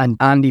Laura and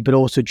Andy, but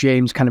also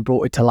James kind of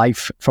brought it to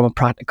life from a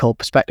practical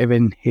perspective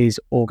in his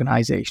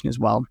organization as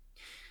well.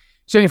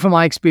 Certainly from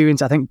my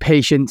experience, I think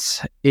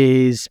patience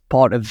is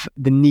part of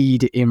the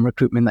need in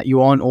recruitment, that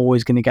you aren't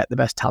always going to get the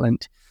best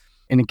talent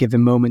in a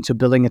given moment. So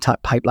building a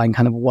pipeline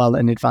kind of well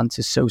in advance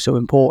is so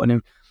important.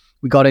 And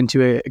we got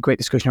into a great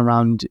discussion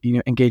around,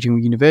 engaging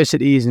with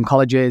universities and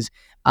colleges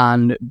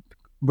and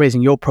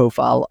raising your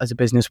profile as a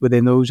business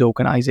within those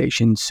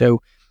organizations.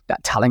 So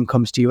that talent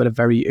comes to you at a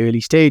very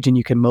early stage and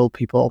you can mold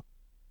people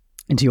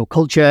into your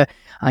culture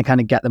and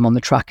kind of get them on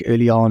the track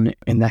early on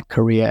in their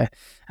career.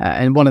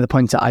 And one of the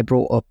points that I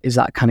brought up is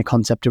that kind of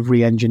concept of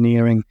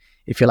re-engineering,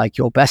 if you like,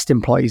 your best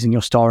employees and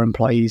your star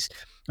employees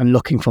and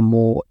looking for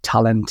more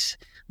talent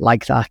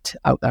like that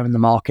out there in the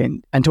market.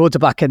 And towards the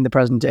back end of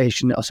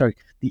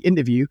the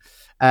interview,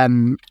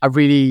 I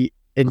really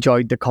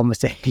enjoyed the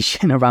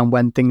conversation around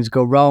when things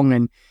go wrong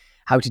and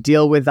how to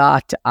deal with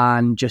that,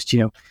 and just,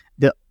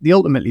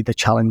 ultimately the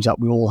challenge that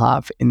we all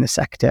have in the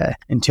sector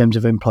in terms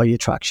of employee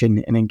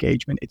attraction and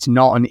engagement. It's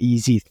not an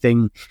easy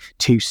thing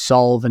to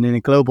solve, and in a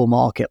global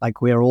market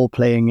like we're all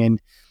playing in,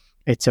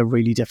 it's a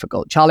really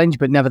difficult challenge.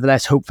 But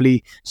nevertheless,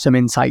 hopefully some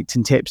insights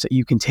and tips that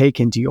you can take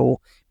into your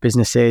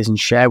businesses and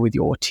share with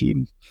your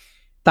team.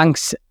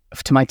 Thanks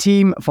to my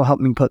team for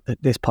helping me put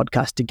this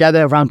podcast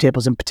together.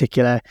 Roundtables in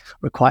particular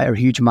require a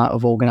huge amount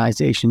of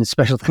organization.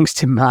 Special thanks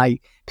to my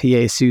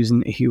PA,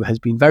 Susan, who has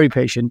been very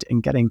patient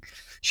in getting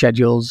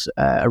schedules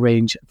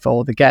arranged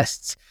for the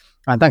guests.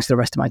 And thanks to the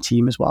rest of my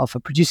team as well for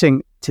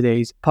producing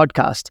today's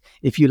podcast.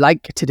 If you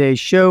like today's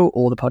show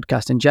or the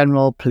podcast in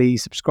general,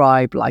 please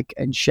subscribe, like,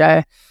 and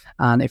share.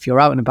 And if you're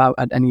out and about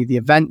at any of the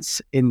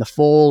events in the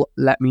fall,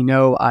 let me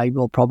know. I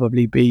will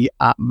probably be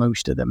at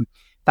most of them.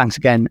 Thanks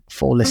again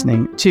for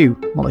listening to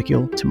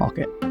Molecule to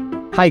Market.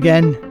 Hi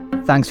again.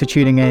 Thanks for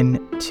tuning in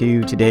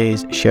to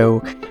today's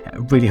show. I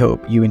really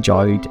hope you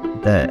enjoyed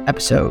the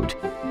episode.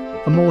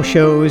 For more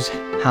shows,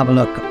 have a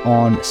look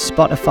on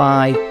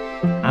Spotify,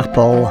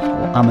 Apple,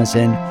 or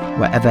Amazon,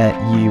 wherever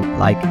you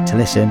like to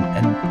listen.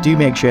 And do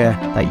make sure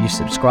that you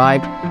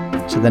subscribe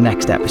so the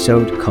next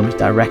episode comes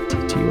direct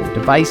to your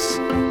device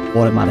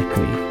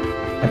automatically.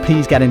 And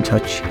please get in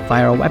touch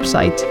via our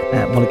website,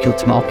 Molecule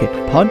to Market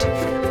Pod,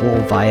 or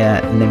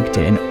via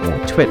LinkedIn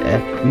or Twitter.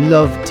 We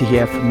love to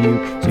hear from you.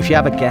 So if you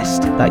have a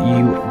guest that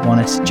you want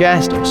to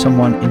suggest or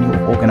someone in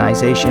your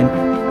organization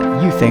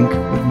that you think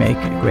would make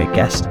a great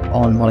guest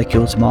on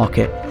Molecule to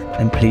Market,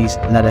 then please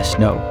let us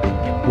know.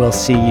 We'll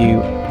see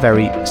you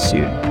very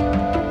soon.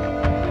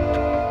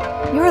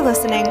 You're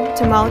listening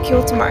to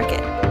Molecule to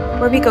Market,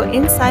 where we go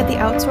inside the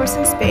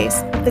outsourcing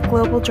space of the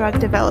global drug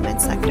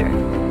development sector,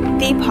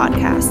 the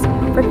podcast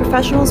for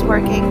professionals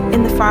working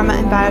in the pharma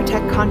and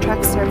biotech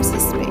contract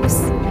services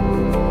space.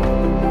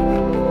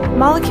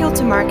 Molecule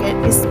to Market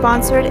is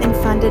sponsored and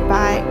funded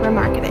by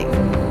Remarketing,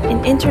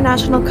 an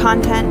international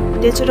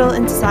content, digital,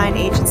 and design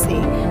agency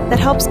that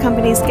helps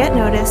companies get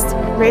noticed,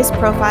 raise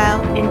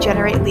profile, and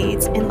generate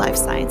leads in life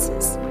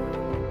sciences.